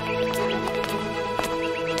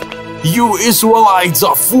 You Israelites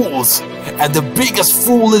are fools, and the biggest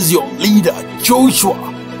fool is your leader, Joshua.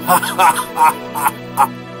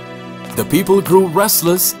 The people grew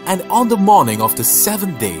restless and on the morning of the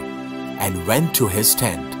 7th day and went to his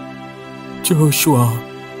tent. Joshua,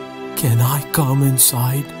 can I come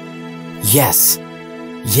inside? Yes.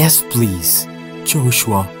 Yes, please.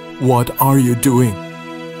 Joshua, what are you doing?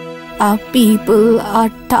 Our people are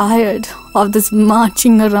tired of this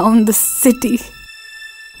marching around the city.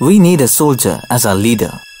 We need a soldier as our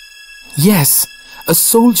leader. Yes, a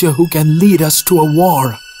soldier who can lead us to a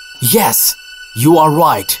war. Yes, you are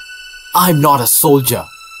right. I'm not a soldier,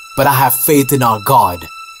 but I have faith in our God.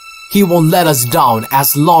 He won't let us down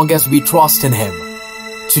as long as we trust in Him.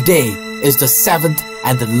 Today is the 7th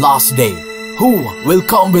and the last day. Who will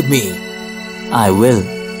come with me? I will.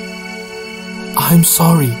 I'm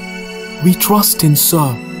sorry. We trust in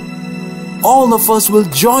Sir. All of us will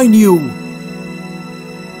join you.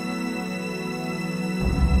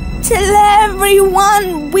 Tell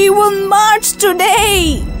everyone we will march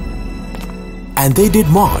today. And they did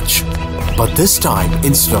march. But this time,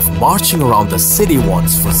 instead of marching around the city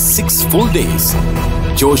once for 6 full days,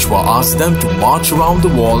 Joshua asked them to march around the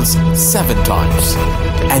walls 7 times.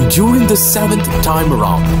 And during the 7th time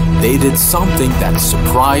around, they did something that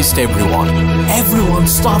surprised everyone. Everyone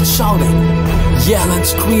started shouting. Yell and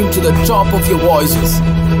scream to the top of your voices.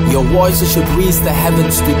 Your voices should reach the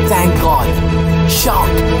heavens to thank God. Shout,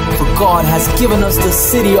 for God has given us the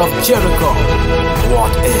city of Jericho.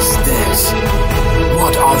 What is this?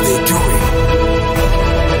 What are they doing?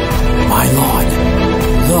 My Lord,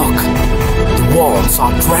 look, the walls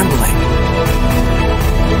are trembling.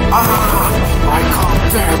 Ah! I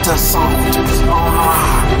can't bear the sound.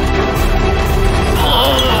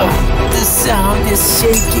 The sound is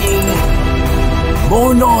shaking.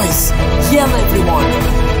 More noise. Yell, everyone.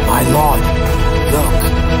 My lord, look.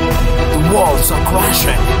 The walls are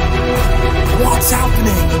crashing. What's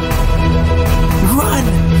happening? Run!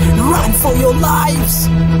 Run for your lives!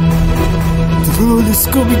 The world is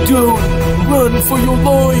coming down. Run for your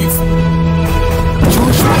life!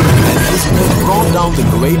 Joshua and his men brought down the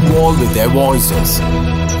great wall with their voices.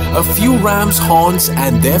 A few ram's horns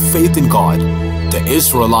and their faith in God, the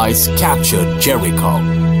Israelites captured Jericho.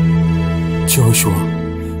 Joshua,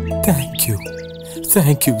 thank you.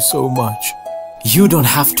 Thank you so much. You don't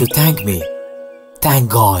have to thank me. Thank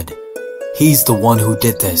God. He's the one who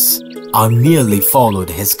did this. I merely followed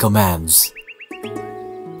his commands.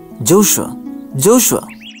 Joshua,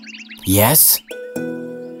 Yes?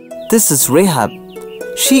 this is Rahab.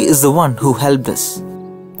 She is the one who helped us.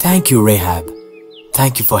 Thank you, Rahab.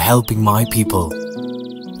 Thank you for helping my people.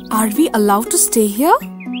 Are we allowed to stay here?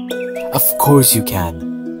 Of course you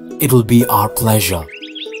can. It will be our pleasure.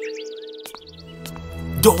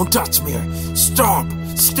 Don't touch me! Stop!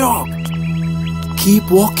 Stop!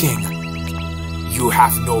 Keep walking. You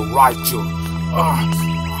have no right to.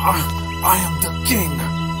 I am the king.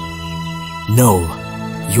 No,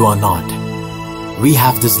 you are not. We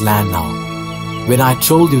have this land now. When I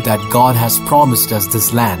told you that God has promised us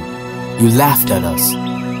this land, you laughed at us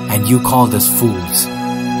and you called us fools.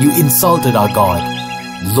 You insulted our God.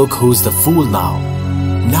 Look who's the fool now.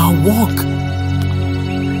 Now walk.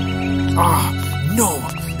 No!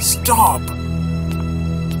 Stop!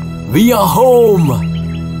 We are home!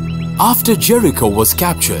 After Jericho was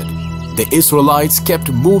captured, the Israelites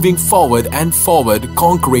kept moving forward and forward,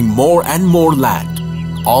 conquering more and more land,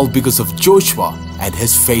 all because of Joshua and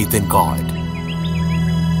his faith in God.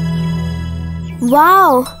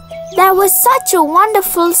 Wow, that was such a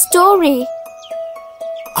wonderful story.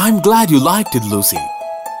 I'm glad you liked it, Lucy.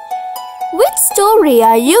 Which story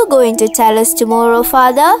are you going to tell us tomorrow,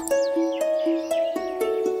 Father?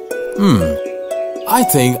 I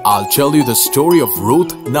think I'll tell you the story of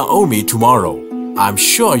Ruth Naomi tomorrow. I'm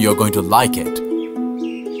sure you're going to like it.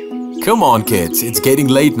 Come on, kids, it's getting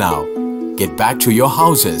late now. Get back to your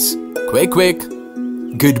houses. Quick, quick.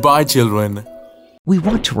 Goodbye, children. We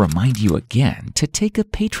want to remind you again to take a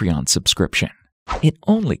Patreon subscription. It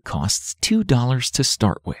only costs $2 to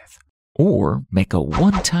start with, or make a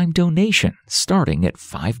one-time donation starting at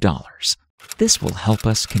 $5. This will help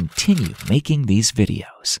us continue making these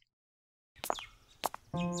videos.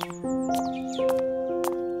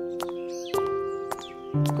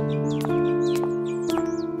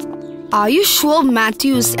 Are you sure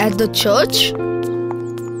Matthew is at the church?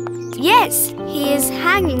 Yes, he is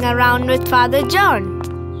hanging around with Father John.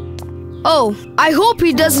 Oh, I hope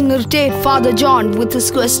he doesn't irritate Father John with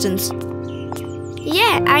his questions.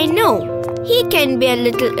 Yeah, I know. He can be a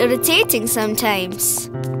little irritating sometimes.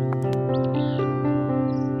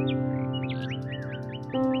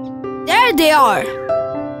 There they are.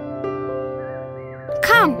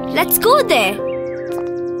 Come, let's go there.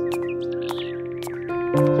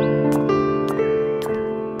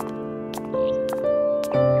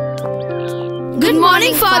 Good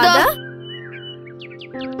morning, Father.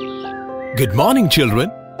 Good morning, children.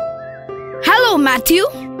 Hello, Matthew.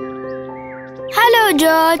 Hello,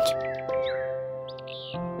 George.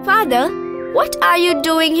 Father, what are you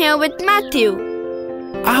doing here with Matthew?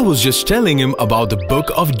 I was just telling him about the book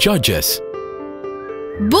of Judges.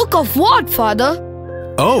 Book of what, Father?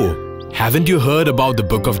 Oh, haven't you heard about the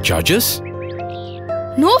book of Judges?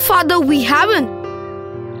 No, Father, we haven't.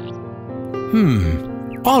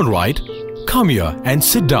 All right, come here and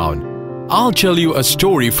sit down. I'll tell you a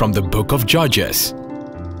story from the book of Judges.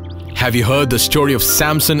 Have you heard the story of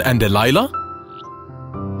Samson and Delilah?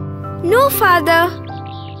 No, Father.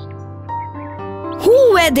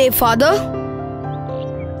 Who were they, Father?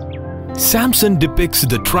 Samson depicts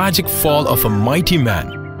the tragic fall of a mighty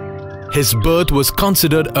man. His birth was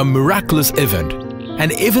considered a miraculous event,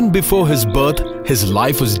 and even before his birth, his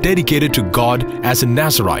life was dedicated to God as a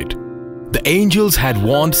Nazirite. The angels had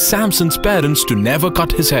warned Samson's parents to never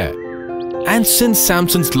cut his hair. And since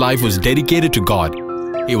Samson's life was dedicated to God,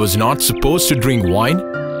 he was not supposed to drink wine,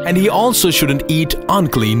 and he also shouldn't eat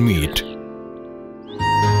unclean meat.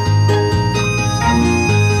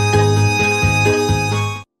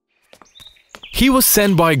 He was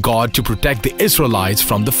sent by God to protect the Israelites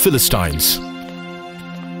from the Philistines.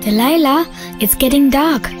 Delilah, it's getting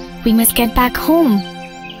dark. We must get back home.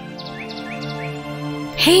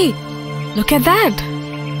 Hey, look at that.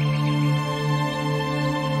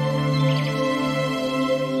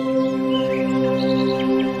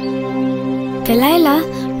 Delilah,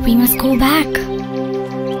 we must go back.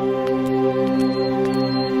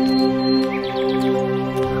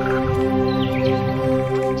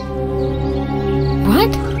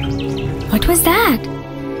 What? What was that?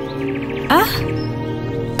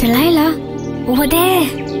 Delilah, over there.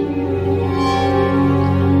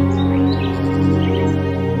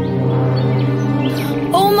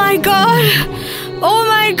 Oh my God! Oh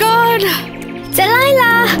my God!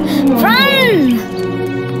 Delilah, run!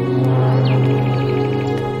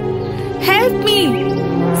 Help me!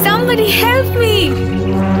 Somebody help me!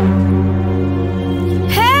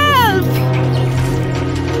 Help!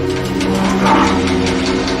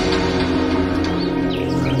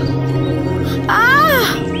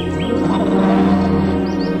 Ah!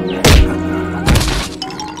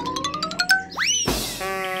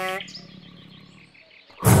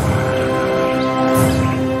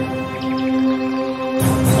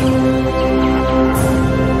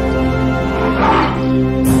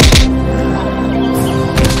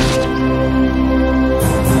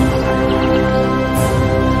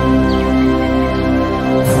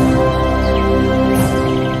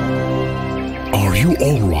 Are you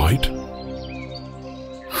all right?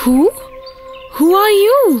 Who? Who are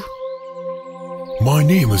you? My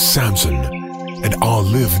name is Samson, and I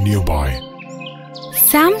live nearby.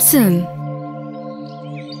 Samson.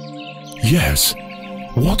 Yes.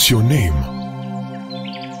 What's your name?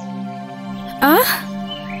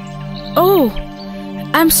 Oh,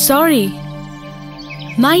 I'm sorry.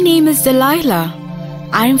 My name is Delilah.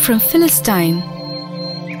 I'm from Philistine.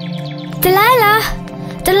 Delilah!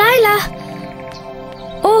 Delilah!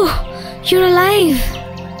 Oh, you're alive.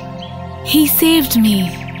 He saved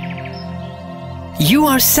me. You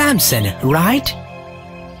are Samson, right?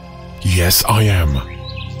 Yes, I am.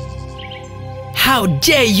 How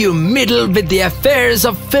dare you meddle with the affairs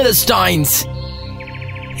of Philistines?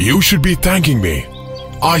 You should be thanking me.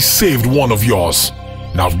 I saved one of yours.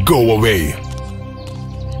 Now go away.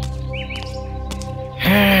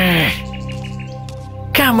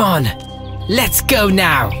 Come on, let's go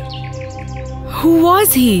now. Who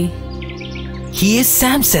was he? He is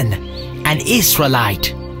Samson, an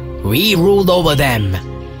Israelite. We ruled over them.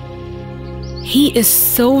 He is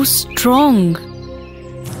so strong.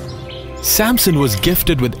 Samson was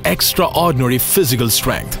gifted with extraordinary physical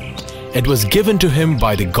strength. It was given to him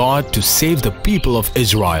by the God to save the people of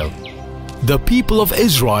Israel. The people of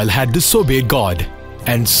Israel had disobeyed God,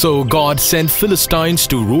 and so God sent Philistines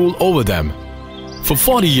to rule over them. For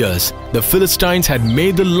 40 years, the Philistines had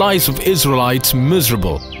made the lives of Israelites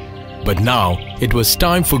miserable. But now, it was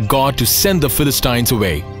time for God to send the Philistines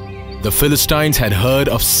away. The Philistines had heard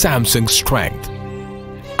of Samson's strength.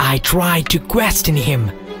 I tried to question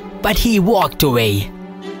him, but he walked away.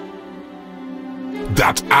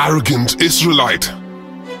 That arrogant Israelite!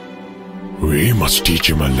 We must teach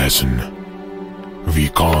him a lesson. We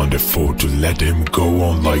can't afford to let him go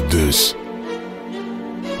on like this.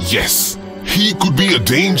 Yes, he could be a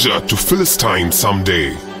danger to Philistine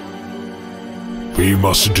someday. We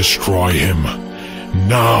must destroy him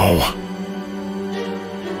now.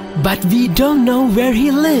 But we don't know where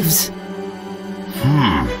he lives.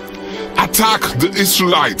 Attack the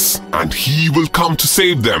Israelites and he will come to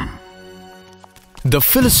save them. The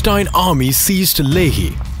Philistine army seized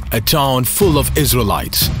Lehi, a town full of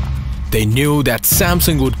Israelites. They knew that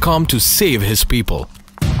Samson would come to save his people.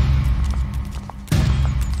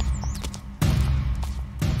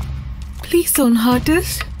 Please don't hurt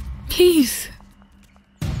us. Please.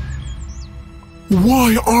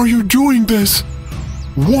 Why are you doing this?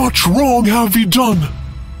 What wrong have we done?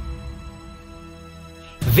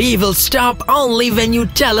 We will stop only when you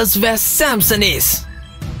tell us where Samson is.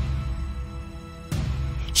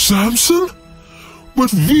 Samson?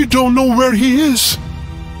 But we don't know where he is.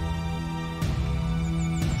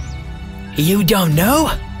 You don't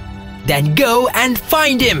know? Then go and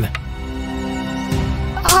find him.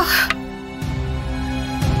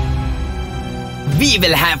 We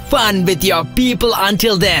will have fun with your people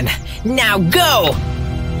until then. Now go!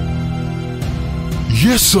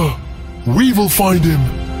 Yes, sir. We will find him.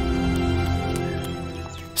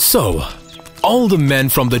 So, all the men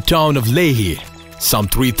from the town of Lehi, some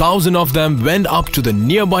 3,000 of them, went up to the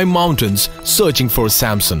nearby mountains searching for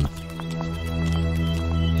Samson.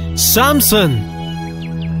 Samson!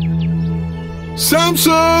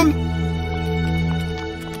 Samson!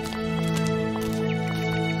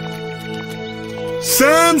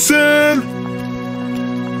 Samson!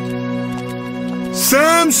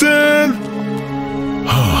 Samson!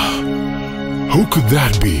 Who could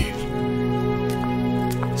that be?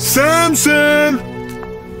 Samson!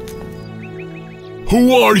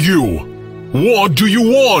 Who are you? What do you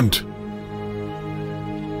want?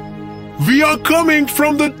 We are coming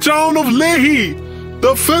from the town of Lehi.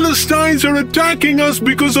 The Philistines are attacking us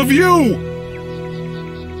because of you.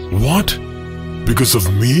 What? Because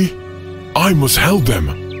of me? I must help them.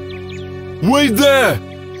 Wait there!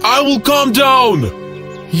 I will calm down!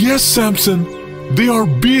 Yes, Samson. They are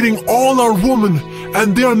beating all our women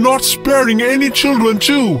and they are not sparing any children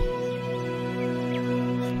too.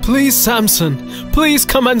 Please, Samson, please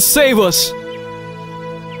come and save us.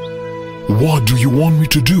 What do you want me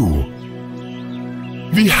to do?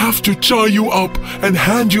 We have to tie you up and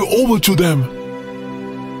hand you over to them.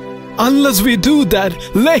 Unless we do that,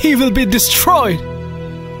 Lehi will be destroyed.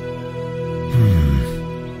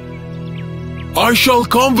 I shall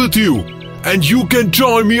come with you and you can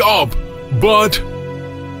tie me up. But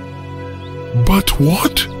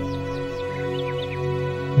what?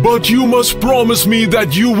 But you must promise me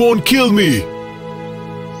that you won't kill me.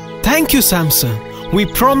 Thank you, Samson. We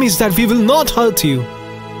promise that we will not hurt you.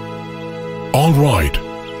 All right,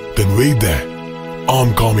 then wait there.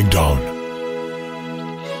 I'm coming down.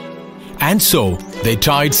 And so they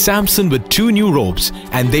tied Samson with 2 new ropes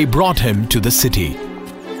and they brought him to the city.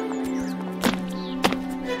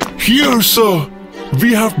 Here, sir,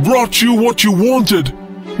 we have brought you what you wanted.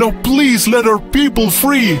 Now please let our people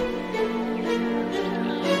free.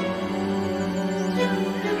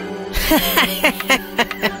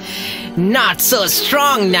 Not so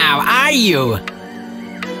strong now, are you?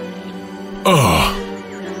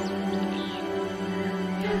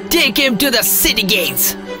 Take him to the city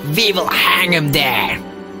gates. We will hang him there.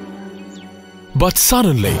 But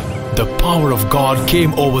suddenly, the power of God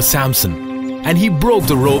came over Samson, and he broke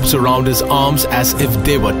the ropes around his arms as if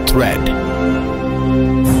they were thread.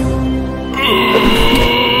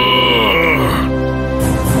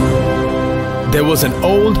 There was an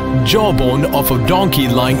old jawbone of a donkey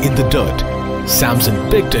lying in the dirt. Samson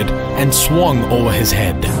picked it and swung over his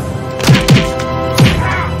head.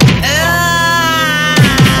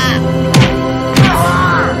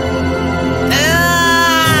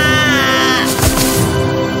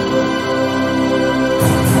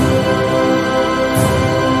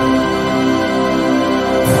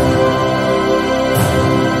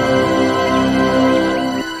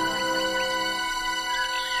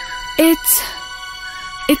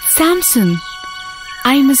 It's Samson.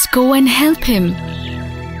 I must go and help him.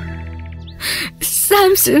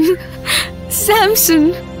 Samson!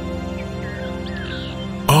 Samson!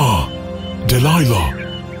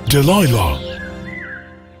 Delilah! Delilah!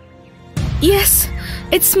 Yes,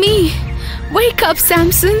 it's me. Wake up,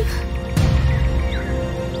 Samson.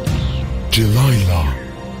 Delilah,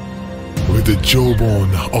 with the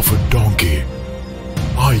jawbone of a donkey,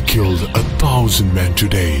 I killed 1,000 men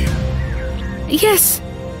today. Yes,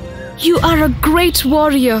 you are a great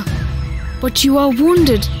warrior, but you are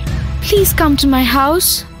wounded. Please come to my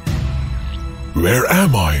house. Where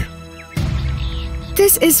am I?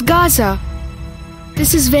 This is Gaza.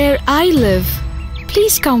 This is where I live.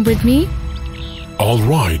 Please come with me. All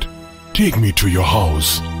right, take me to your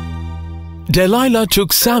house. Delilah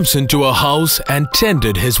took Samson to her house and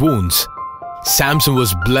tended his wounds. Samson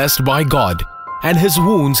was blessed by God, and his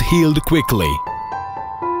wounds healed quickly.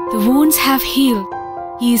 The wounds have healed.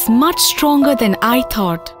 He is much stronger than I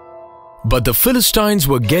thought. But the Philistines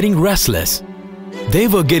were getting restless. They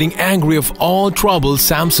were getting angry of all trouble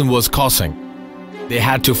Samson was causing. They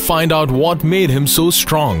had to find out what made him so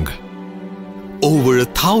strong. Over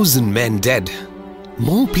 1,000 men dead.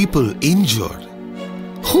 More people injured.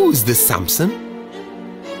 Who is this Samson?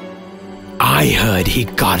 I heard he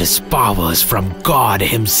got his powers from God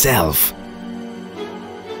himself.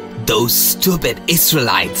 Those stupid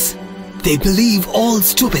Israelites. They believe all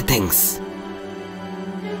stupid things.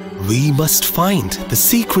 We must find the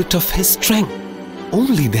secret of his strength.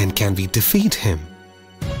 Only then can we defeat him.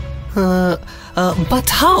 But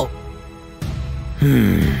how?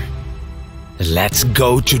 Let's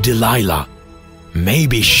go to Delilah.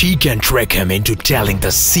 Maybe she can trick him into telling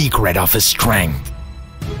the secret of his strength.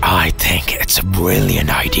 I think it's a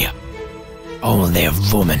brilliant idea. Only a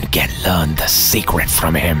woman can learn the secret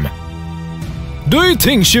from him. Do you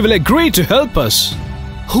think she will agree to help us?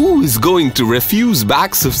 Who is going to refuse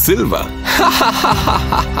bags of silver?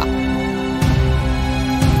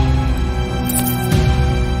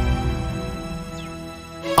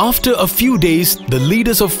 After a few days, the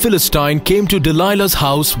leaders of Philistine came to Delilah's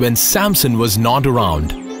house when Samson was not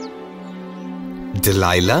around.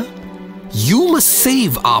 Delilah, you must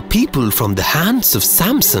save our people from the hands of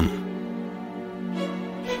Samson.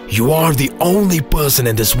 You are the only person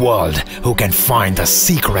in this world who can find the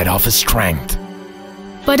secret of his strength.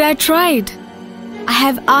 But I tried. I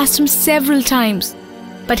have asked him several times,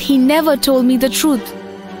 but he never told me the truth.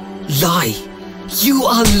 Lie! You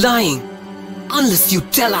are lying! Unless you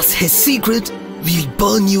tell us his secret, we'll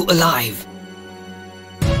burn you alive.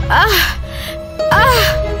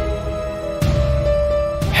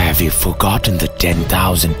 Have you forgotten the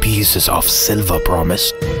 10,000 pieces of silver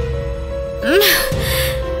promised?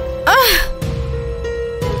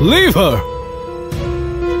 Leave her!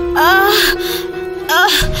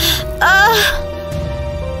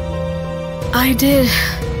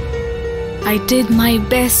 I did my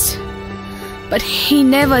best, but he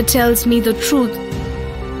never tells me the truth.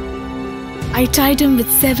 I tied him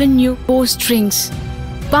with 7 new bowstrings,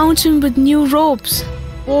 bound him with new ropes,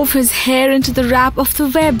 wove his hair into the wrap of the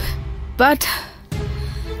web. But...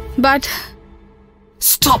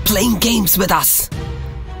 Stop playing games with us!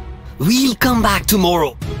 We'll come back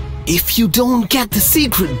tomorrow. If you don't get the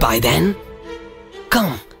secret by then,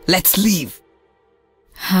 come, let's leave.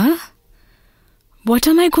 Huh? What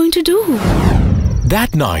am I going to do?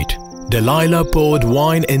 That night, Delilah poured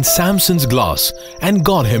wine in Samson's glass and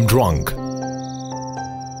got him drunk.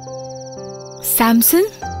 Samson?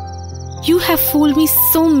 You have fooled me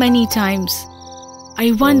so many times.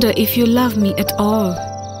 I wonder if you love me at all.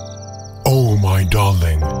 Oh, my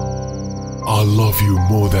darling, I love you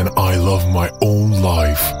more than I love my own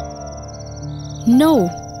life. No,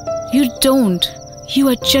 you don't. You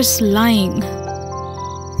are just lying.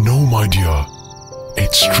 No, my dear,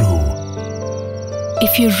 it's true.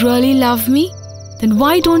 If you really love me, then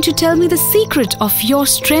why don't you tell me the secret of your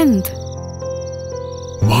strength?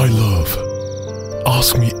 My love,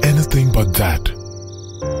 ask me anything but that.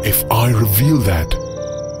 If I reveal that,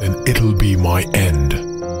 then it'll be my end.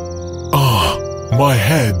 Ah, my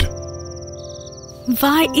head.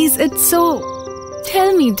 Why is it so?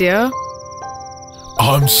 Tell me, dear.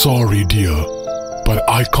 I'm sorry, dear, but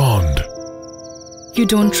I can't. You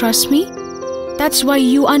don't trust me? That's why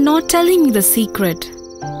you are not telling me the secret.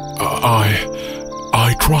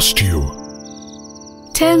 I trust you.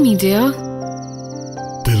 Tell me, dear.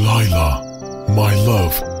 Delilah, my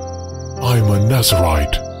love, I'm a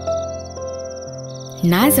Nazarite.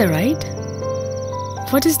 Nazarite?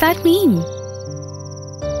 What does that mean?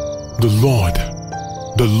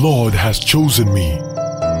 The Lord has chosen me.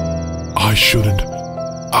 I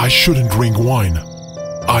shouldn't drink wine.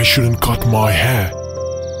 I shouldn't cut my hair.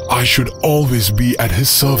 I should always be at his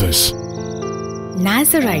service.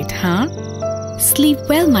 Nazarite, huh? Sleep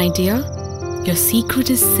well, my dear. Your secret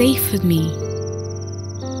is safe with me.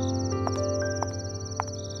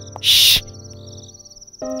 Shh.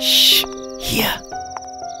 Shh. Here.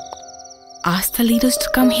 Ask the leaders to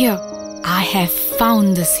come here. I have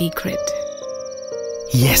found the secret.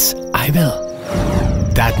 Yes, I will.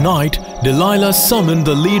 That night, Delilah summoned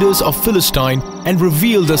the leaders of Philistine and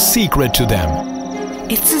revealed the secret to them.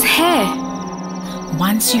 It's his hair.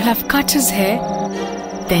 Once you have cut his hair,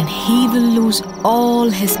 then he will lose all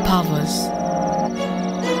his powers.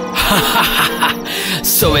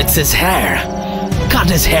 So it's his hair. Cut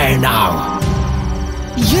his hair now.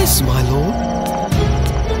 Yes, my lord.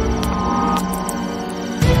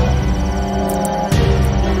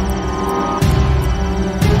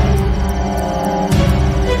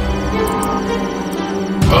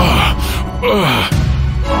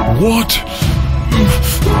 What?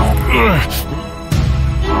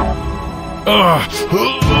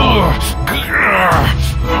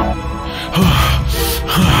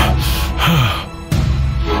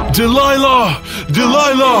 Delilah!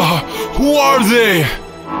 Delilah! Who are they?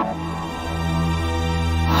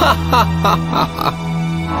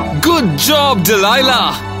 Good job,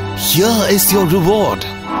 Delilah! Here is your reward.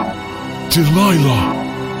 Delilah,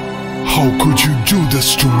 how could you do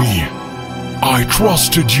this to me? I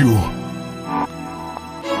trusted you.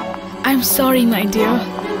 I'm sorry, my dear.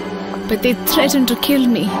 But they threatened to kill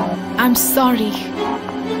me. I'm sorry.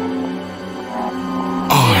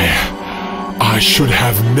 I should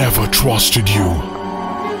have never trusted you.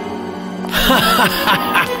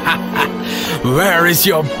 Where is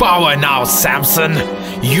your power now, Samson?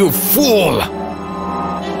 You fool!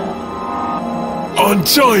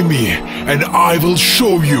 Untie me, and I will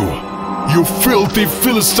show you, you filthy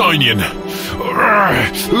Philistine!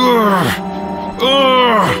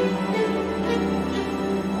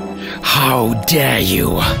 How dare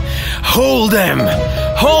you! Hold him!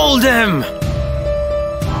 Hold him!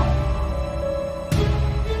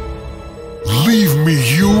 Leave me,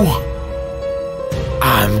 you!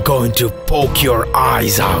 I'm going to poke your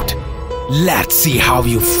eyes out. Let's see how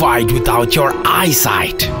you fight without your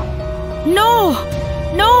eyesight. No!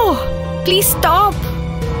 No! Please stop!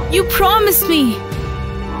 You promised me!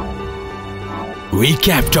 We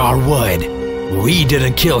kept our word. We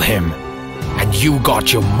didn't kill him. And you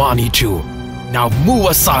got your money too. Now move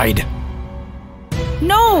aside.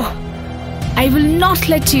 No! I will not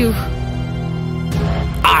let you.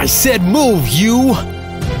 I said move, you!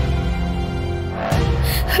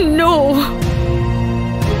 No!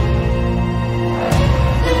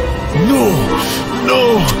 No!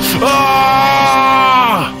 No!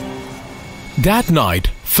 Ah! That night,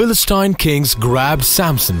 Philistine kings grabbed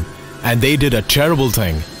Samson and they did a terrible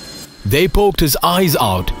thing. They poked his eyes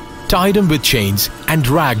out, tied him with chains and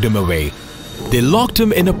dragged him away. They locked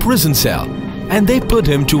him in a prison cell and they put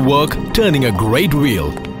him to work turning a great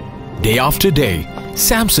wheel. Day after day,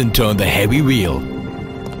 Samson turned the heavy wheel.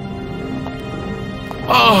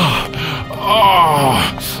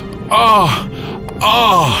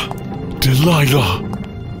 Delilah,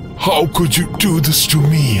 how could you do this to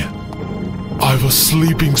me? I was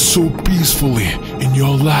sleeping so peacefully in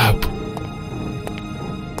your lap.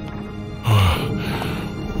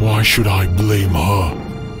 Why should I blame her?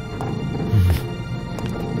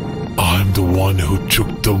 I'm the one who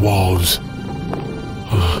took the vows.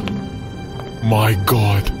 My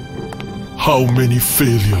God, how many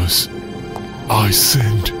failures. I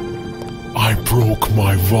sinned. I broke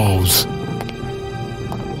my vows.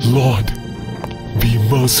 Lord, be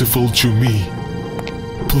merciful to me.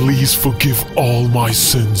 Please forgive all my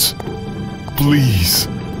sins. Please.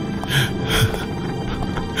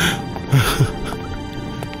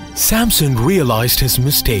 Samson realized his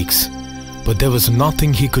mistakes, but there was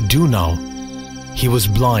nothing he could do now. He was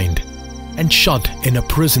blind and shut in a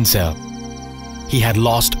prison cell. He had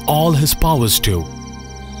lost all his powers too.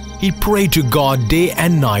 He prayed to God day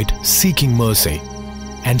and night seeking mercy,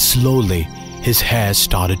 and slowly his hair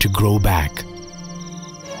started to grow back.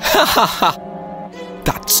 Ha ha ha!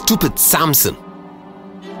 That stupid Samson.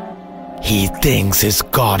 He thinks his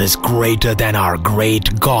God is greater than our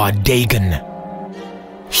great God Dagon.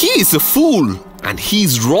 He is a fool, and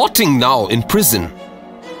he's rotting now in prison.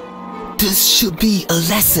 This should be a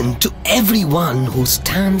lesson to everyone who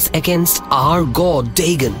stands against our God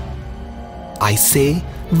Dagon. I say,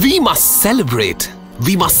 we must celebrate.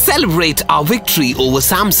 We must celebrate our victory over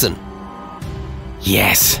Samson.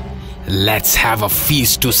 Yes, let's have a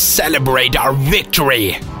feast to celebrate our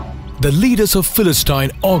victory. The leaders of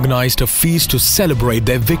Philistine organized a feast to celebrate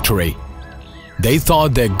their victory. They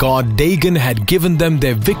thought their god Dagon had given them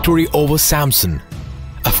their victory over Samson.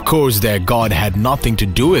 Of course, their god had nothing to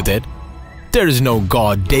do with it. There is no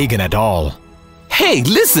god Dagon at all. Hey,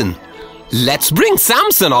 listen! Let's bring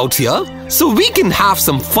Samson out here so we can have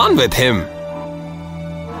some fun with him.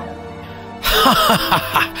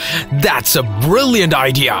 That's a brilliant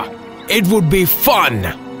idea. It would be fun.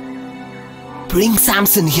 Bring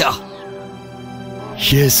Samson here.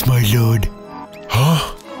 Yes, my lord.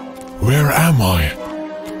 Huh? Where am I?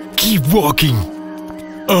 Keep walking.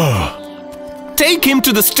 Take him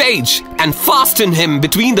to the stage and fasten him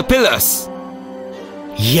between the pillars.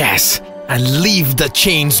 Yes, and leave the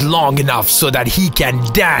chains long enough so that he can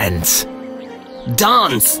dance.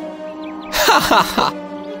 Dance? Ha ha ha!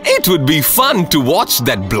 It would be fun to watch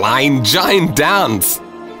that blind giant dance.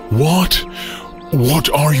 What? What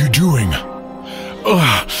are you doing?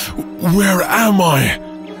 Where am I?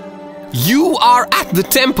 You are at the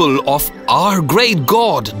temple of our great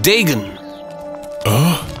god, Dagon.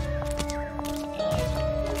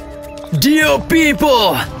 Dear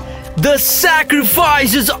people, the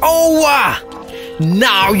sacrifice is over.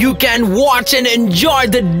 Now you can watch and enjoy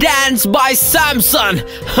the dance by Samson.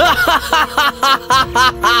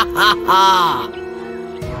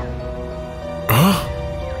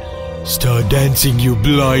 Start dancing, you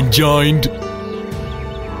blind giant.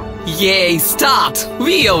 Yay, start!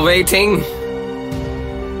 We are waiting.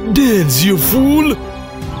 Dance, you fool.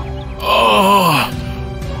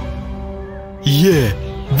 Yeah,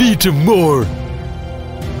 beat him more.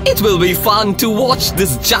 It will be fun to watch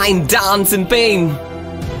this giant dance in pain.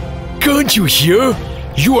 Can't you hear?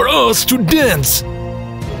 You are asked to dance.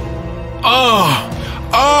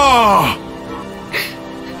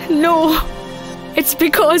 No, it's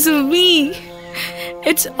because of me.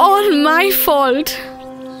 It's all my fault.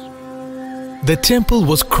 The temple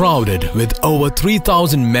was crowded with over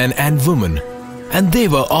 3,000 men and women, and they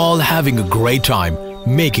were all having a great time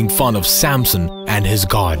making fun of Samson and his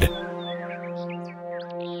god.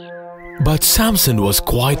 But Samson was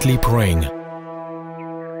quietly praying.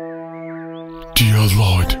 Dear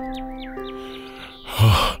Lord,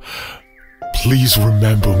 please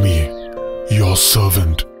remember me, your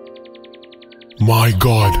servant. My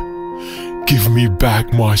God, give me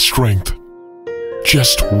back my strength.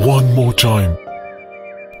 Just one more time.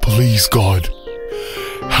 Please, God,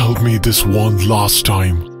 help me this one last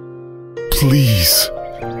time. Please.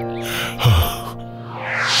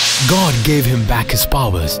 God gave him back his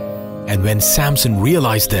powers, and when Samson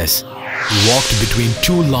realized this, he walked between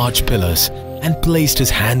two large pillars and placed his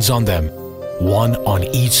hands on them, one on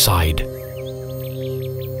each side.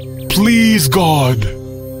 Please, God.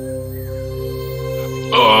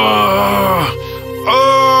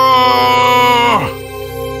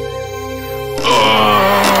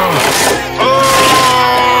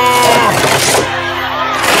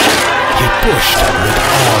 He pushed with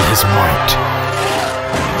all his might.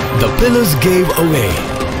 The pillars gave away,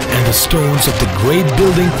 and the stones of the great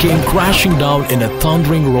building came crashing down in a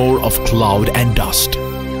thundering roar of cloud and dust.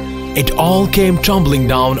 It all came tumbling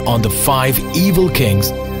down on the 5 evil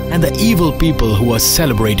kings and the evil people who were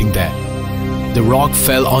celebrating there. The rock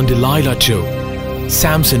fell on Delilah too.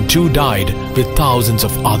 Samson too died with thousands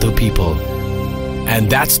of other people. And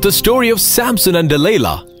that's the story of Samson and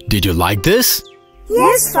Delilah. Did you like this?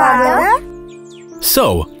 Yes, Father.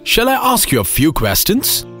 So, shall I ask you a few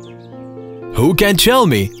questions? Who can tell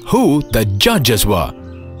me who the judges were?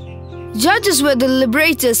 Judges were the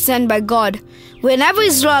liberators sent by God whenever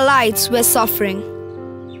Israelites were suffering.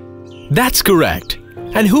 That's correct.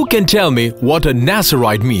 And who can tell me what a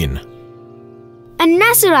Nazarite mean? A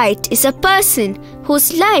Nazarite is a person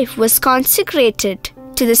whose life was consecrated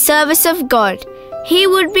to the service of God. He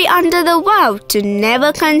would be under the vow to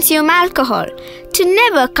never consume alcohol, to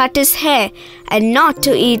never cut his hair, and not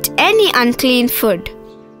to eat any unclean food.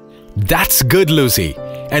 That's good, Lucy.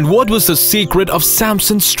 And what was the secret of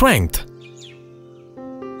Samson's strength?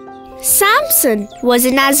 Samson was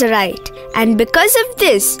a Nazarite, and because of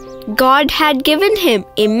this, God had given him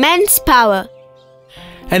immense power.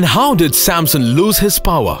 And how did Samson lose his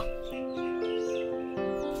power?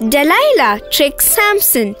 Delilah tricked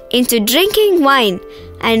Samson into drinking wine,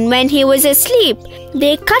 and when he was asleep,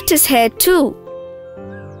 they cut his hair too.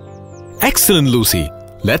 Excellent, Lucy.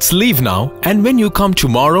 Let's leave now, and when you come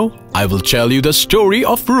tomorrow, I will tell you the story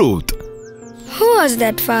of Ruth. Who was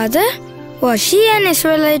that, Father? Was she an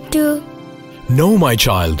Israelite too? No, my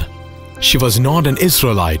child. She was not an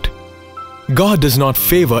Israelite. God does not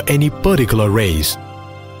favor any particular race.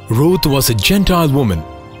 Ruth was a Gentile woman,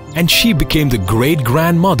 and she became the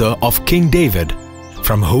great-grandmother of King David,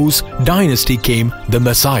 from whose dynasty came the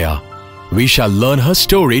Messiah. We shall learn her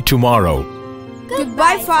story tomorrow.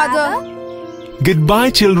 Goodbye, Father. Goodbye,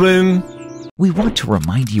 children. We want to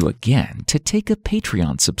remind you again to take a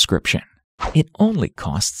Patreon subscription. It only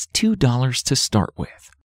costs $2 to start with,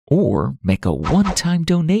 or make a one-time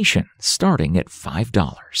donation starting at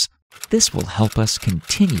 $5. This will help us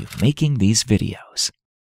continue making these videos.